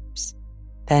dips,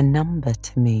 their number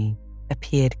to me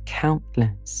appeared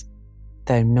countless,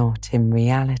 though not in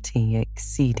reality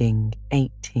exceeding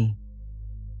 80.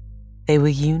 They were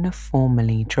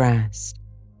uniformly dressed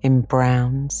in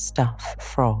brown stuff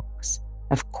frocks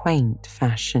of quaint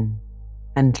fashion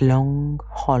and long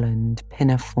holland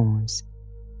pinafores.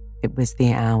 It was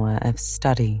the hour of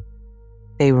study.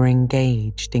 They were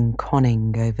engaged in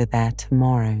conning over their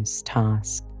tomorrow's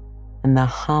task, and the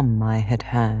hum I had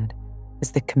heard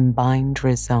was the combined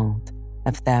result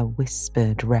of their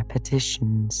whispered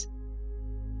repetitions.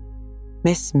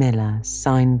 Miss Miller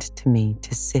signed to me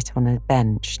to sit on a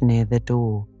bench near the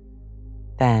door.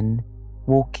 Then,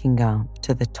 walking up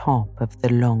to the top of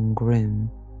the long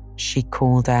room, she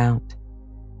called out,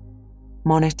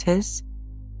 "Monitors,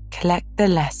 collect the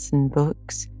lesson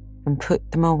books and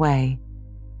put them away."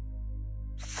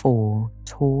 4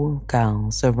 tall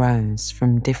girls arose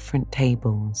from different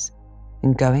tables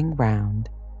and, going round,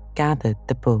 gathered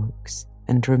the books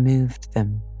and removed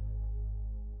them.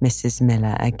 Mrs.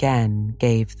 Miller again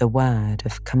gave the word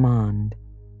of command.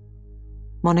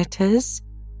 "Monitors,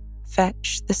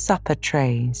 fetch the supper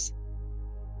trays."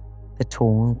 The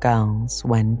tall girls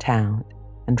went out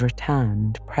and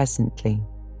returned presently,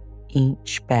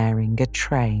 each bearing a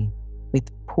tray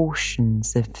with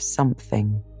portions of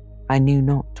something, I knew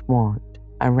not what,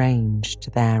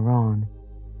 arranged thereon,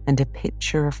 and a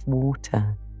pitcher of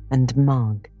water and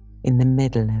mug in the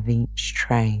middle of each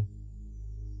tray.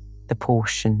 The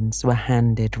portions were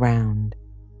handed round.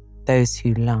 Those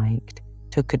who liked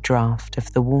took a draught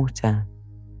of the water,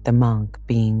 the mug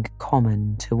being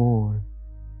common to all.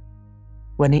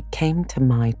 When it came to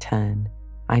my turn,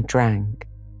 I drank,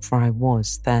 for I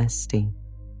was thirsty,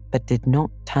 but did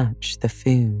not touch the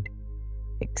food,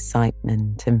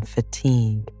 excitement and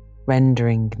fatigue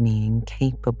rendering me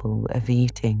incapable of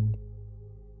eating.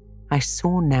 I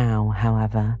saw now,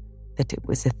 however, that it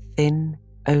was a thin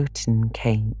oaten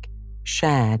cake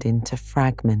shared into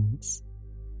fragments.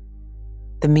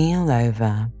 The meal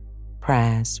over,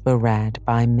 prayers were read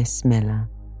by Miss Miller,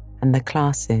 and the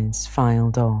classes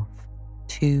filed off,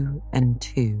 2 and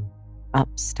 2,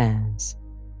 upstairs.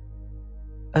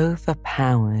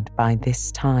 Overpowered by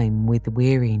this time with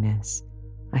weariness,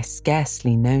 I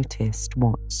scarcely noticed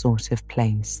what sort of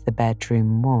place the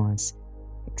bedroom was,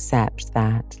 except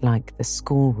that, like the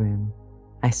schoolroom,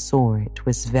 I saw it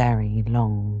was very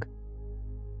long.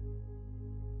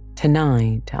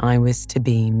 Tonight I was to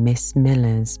be Miss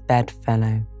Miller's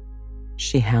bedfellow.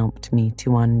 She helped me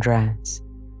to undress.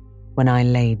 When I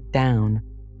laid down,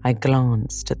 I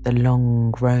glanced at the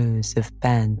long rows of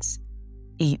beds,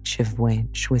 each of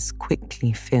which was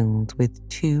quickly filled with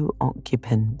 2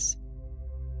 occupants.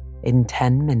 In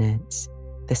 10 minutes,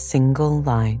 the single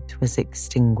light was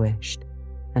extinguished,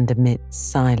 and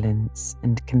amidst silence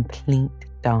and complete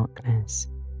darkness,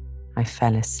 I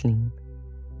fell asleep.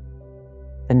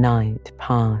 The night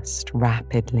passed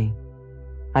rapidly.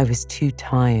 I was too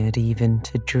tired even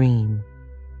to dream.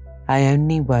 I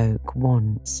only woke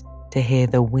once to hear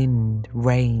the wind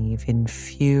rave in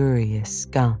furious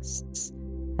gusts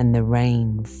and the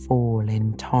rain fall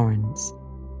in torrents,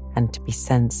 and to be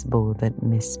sensible that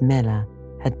Miss Miller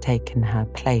had taken her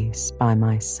place by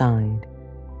my side.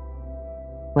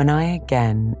 When I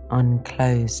again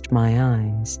unclosed my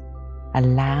eyes, a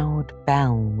loud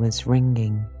bell was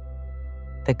ringing.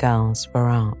 The girls were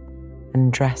up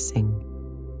and dressing.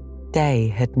 Day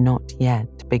had not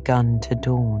yet begun to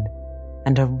dawn,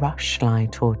 and a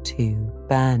rushlight or two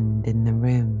burned in the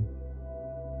room.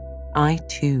 I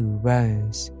too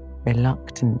rose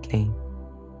reluctantly.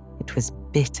 It was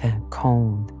bitter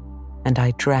cold, and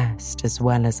I dressed as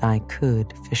well as I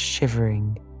could for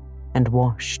shivering, and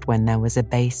washed when there was a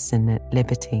basin at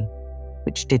liberty,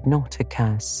 which did not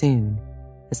occur soon,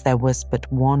 as there was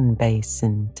but one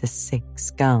basin to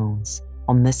 6 girls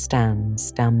on the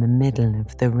stands down the middle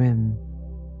of the room.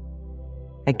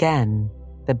 Again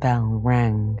the bell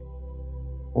rang.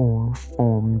 All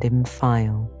formed in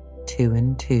file, 2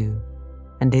 and 2,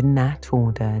 and in that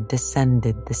order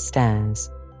descended the stairs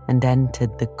and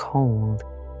entered the cold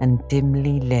and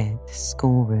dimly lit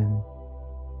schoolroom.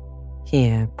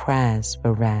 Here prayers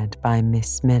were read by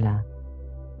Miss Miller.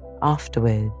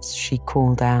 Afterwards she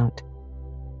called out,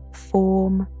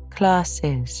 "Form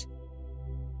classes."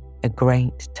 A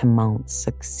great tumult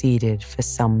succeeded for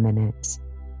some minutes,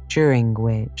 during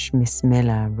which Miss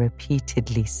Miller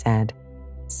repeatedly said,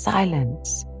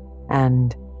 "Silence,"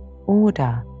 and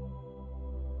 "Order."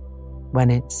 When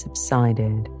it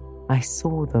subsided, I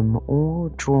saw them all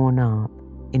drawn up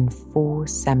in 4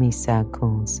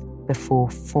 semicircles before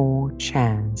 4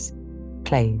 chairs,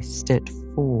 placed at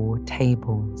 4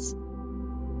 tables.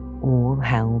 All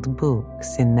held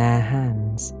books in their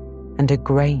hands, and a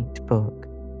great book,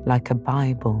 like a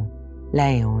Bible,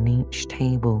 lay on each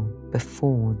table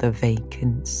before the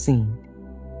vacant seat.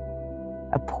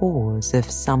 A pause of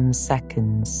some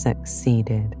seconds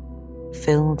succeeded,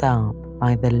 filled up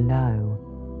by the low,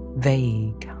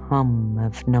 vague hum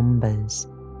of numbers.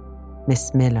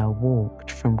 Miss Miller walked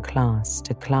from class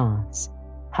to class,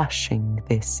 hushing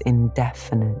this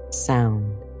indefinite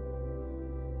sound.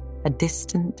 A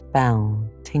distant bell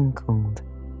tinkled.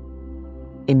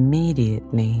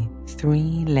 Immediately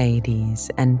 3 ladies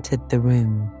entered the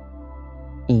room.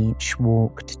 Each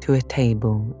walked to a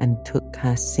table and took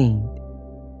her seat.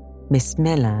 Miss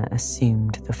Miller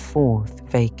assumed the 4th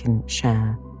vacant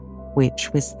chair,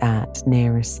 which was that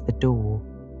nearest the door,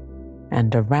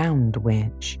 and around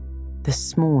which the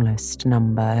smallest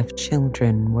number of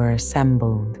children were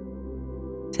assembled.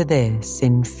 To this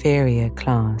inferior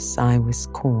class I was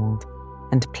called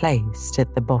and placed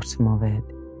at the bottom of it.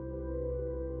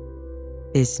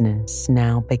 Business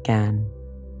now began.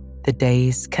 The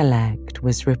day's collect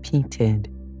was repeated.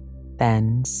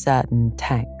 Then certain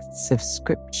texts of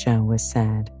scripture were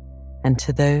said, and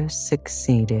to those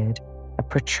succeeded a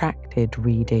protracted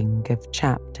reading of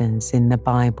chapters in the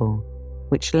Bible,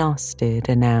 which lasted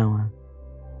an hour.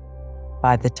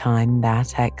 By the time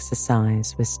that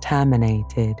exercise was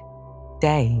terminated,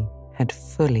 day had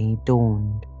fully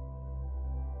dawned.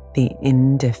 The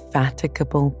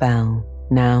indefatigable bell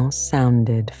now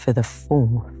sounded for the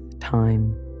 4th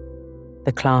time.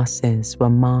 The classes were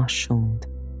marshalled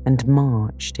and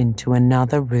marched into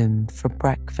another room for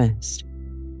breakfast.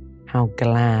 How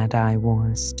glad I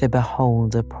was to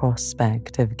behold a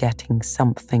prospect of getting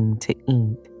something to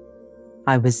eat.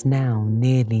 I was now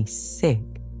nearly sick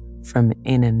from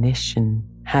inanition,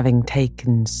 having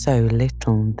taken so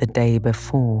little the day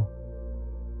before.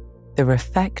 The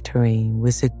refectory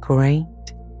was a great,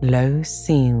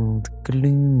 low-ceiled,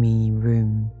 gloomy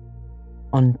room.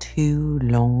 On 2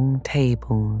 long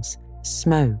tables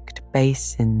smoked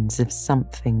basins of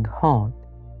something hot,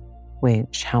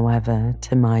 which, however,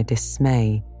 to my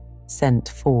dismay, sent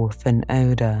forth an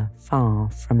odour far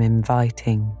from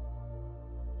inviting.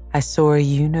 I saw a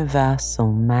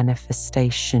universal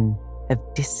manifestation of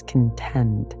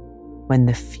discontent when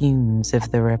the fumes of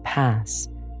the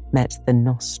repast met the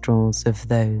nostrils of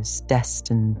those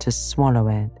destined to swallow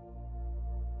it.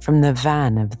 From the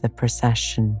van of the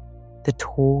procession, the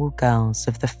tall girls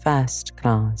of the 1st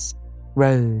class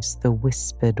rose the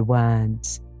whispered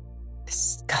words,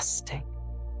 "Disgusting,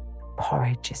 the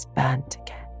porridge is burnt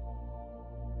again."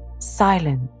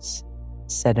 "Silence,"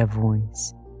 said a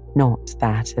voice, not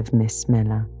that of Miss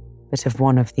Miller, but of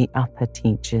one of the upper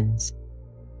teachers,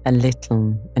 a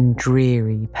little and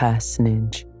dreary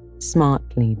personage,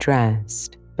 smartly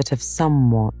dressed, but of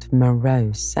somewhat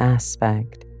morose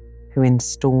aspect, who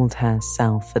installed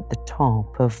herself at the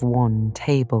top of one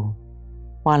table,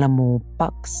 while a more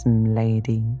buxom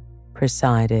lady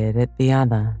presided at the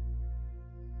other.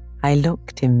 I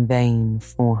looked in vain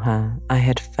for her I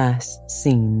had first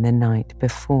seen the night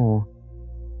before.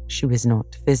 She was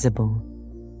not visible.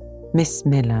 Miss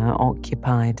Miller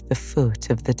occupied the foot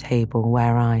of the table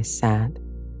where I sat,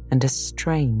 and a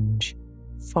strange,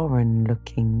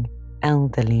 foreign-looking,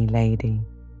 elderly lady,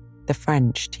 the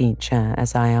French teacher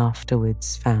as I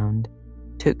afterwards found,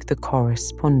 took the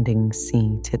corresponding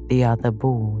seat at the other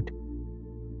board.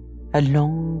 A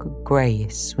long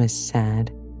grace was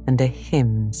said and a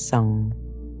hymn sung.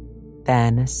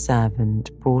 Then a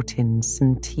servant brought in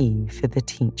some tea for the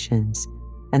teachers,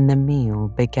 and the meal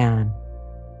began.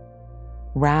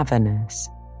 Ravenous,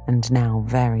 and now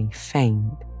very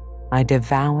faint, I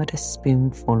devoured a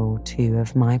spoonful or two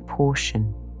of my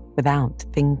portion without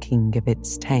thinking of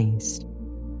its taste.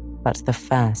 But the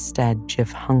first edge of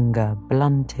hunger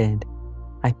blunted,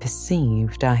 I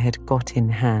perceived I had got in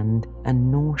hand a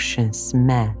nauseous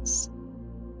mess.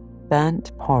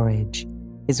 Burnt porridge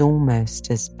is almost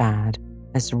as bad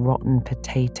as rotten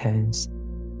potatoes.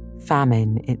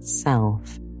 Famine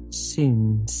itself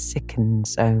soon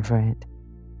sickens over it.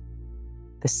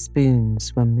 The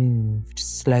spoons were moved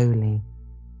slowly.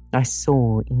 I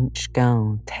saw each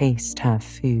girl taste her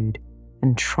food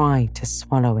and try to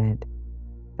swallow it,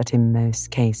 but in most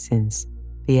cases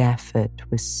the effort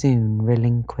was soon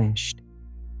relinquished.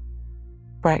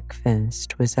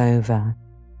 Breakfast was over,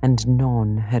 and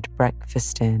none had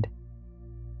breakfasted.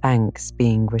 Thanks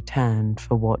being returned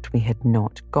for what we had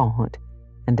not got,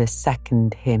 and a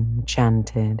second hymn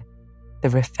chanted, the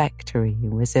refectory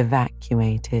was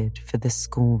evacuated for the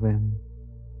schoolroom.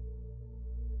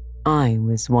 I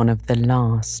was one of the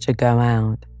last to go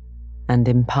out, and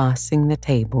in passing the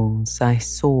tables I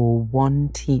saw one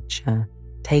teacher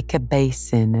take a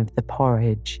basin of the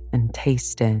porridge and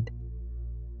taste it.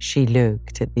 She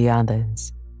looked at the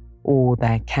others. All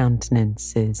their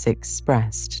countenances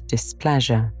expressed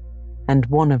displeasure, and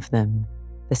one of them,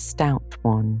 the stout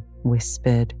one,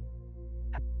 whispered,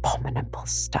 "Abominable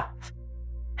stuff!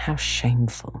 How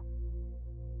shameful!"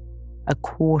 A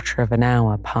quarter of an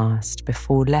hour passed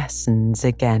before lessons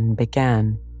again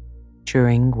began,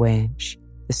 during which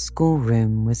the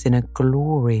schoolroom was in a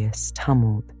glorious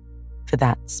tumult. For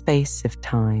that space of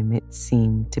time it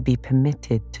seemed to be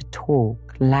permitted to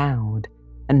talk loud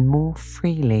and more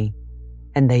freely,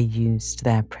 and they used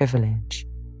their privilege.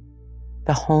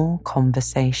 The whole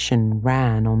conversation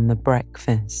ran on the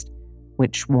breakfast,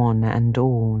 which one and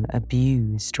all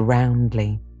abused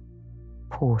roundly.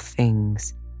 Poor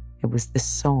things, it was the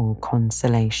sole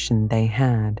consolation they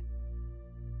had.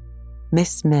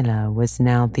 Miss Miller was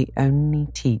now the only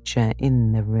teacher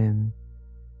in the room.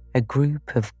 A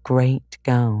group of great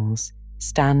girls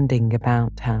standing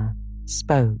about her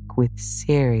spoke with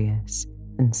serious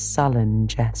and sullen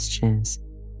gestures.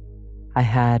 I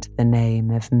heard the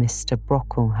name of Mr.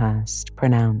 Brocklehurst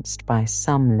pronounced by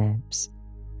some lips,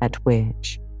 at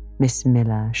which Miss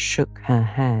Miller shook her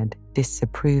head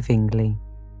disapprovingly,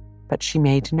 but she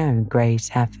made no great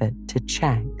effort to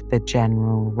check the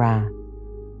general wrath.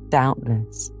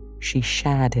 Doubtless she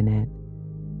shared in it.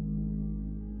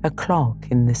 A clock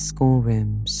in the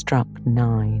schoolroom struck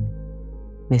 9.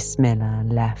 Miss Miller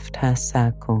left her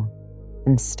circle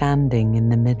and, standing in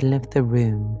the middle of the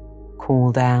room,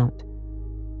 called out,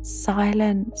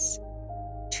 "Silence!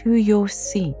 To your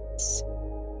seats!"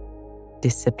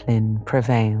 Discipline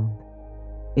prevailed.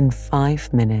 In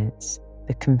 5 minutes,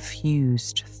 the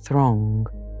confused throng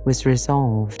was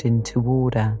resolved into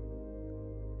order,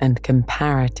 and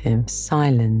comparative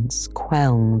silence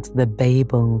quelled the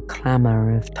Babel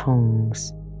clamour of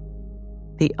tongues.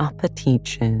 The upper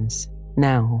teachers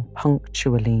now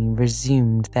punctually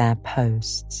resumed their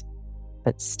posts,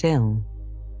 but still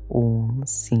all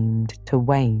seemed to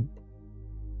wait.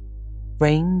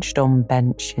 Ranged on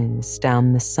benches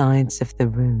down the sides of the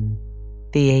room,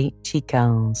 the 80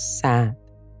 girls sat,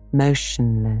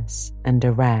 motionless and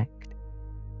erect.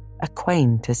 A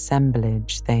quaint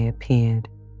assemblage they appeared,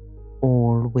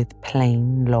 all with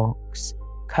plain locks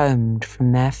combed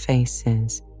from their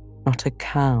faces, not a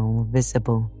curl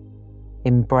visible,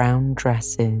 in brown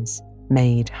dresses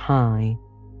made high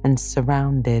and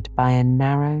surrounded by a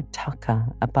narrow tucker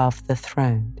above the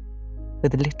throat,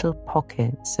 with little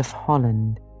pockets of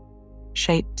holland,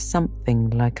 shaped something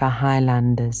like a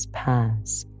Highlander's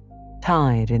purse,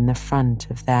 tied in the front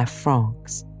of their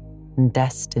frocks and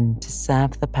destined to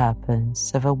serve the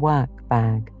purpose of a work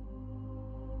bag.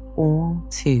 All,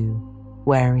 too,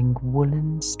 wearing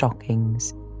woolen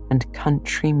stockings and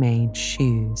country-made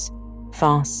shoes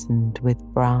fastened with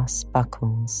brass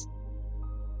buckles.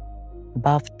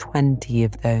 Above 20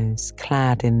 of those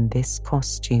clad in this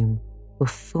costume were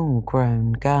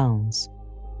full-grown girls,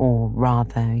 or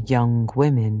rather young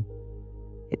women.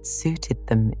 It suited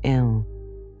them ill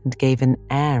and gave an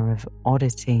air of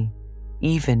oddity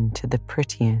even to the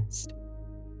prettiest.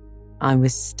 I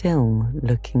was still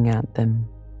looking at them,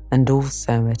 and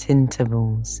also at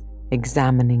intervals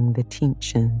examining the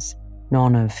teachers,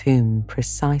 none of whom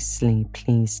precisely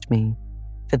pleased me,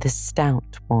 for the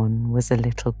stout one was a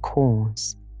little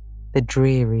coarse, the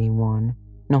dreary one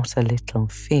not a little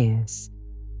fierce,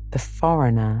 the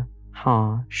foreigner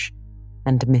harsh,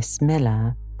 and Miss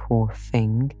Miller, poor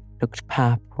thing, looked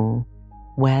purple,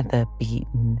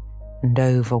 weather-beaten and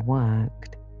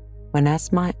overworked, when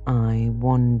as my eye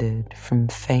wandered from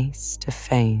face to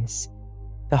face,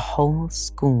 the whole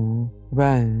school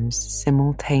rose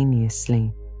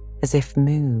simultaneously as if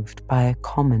moved by a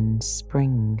common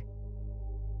spring.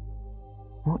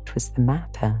 What was the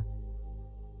matter?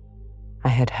 I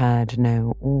had heard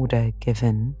no order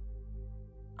given.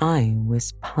 I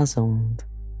was puzzled.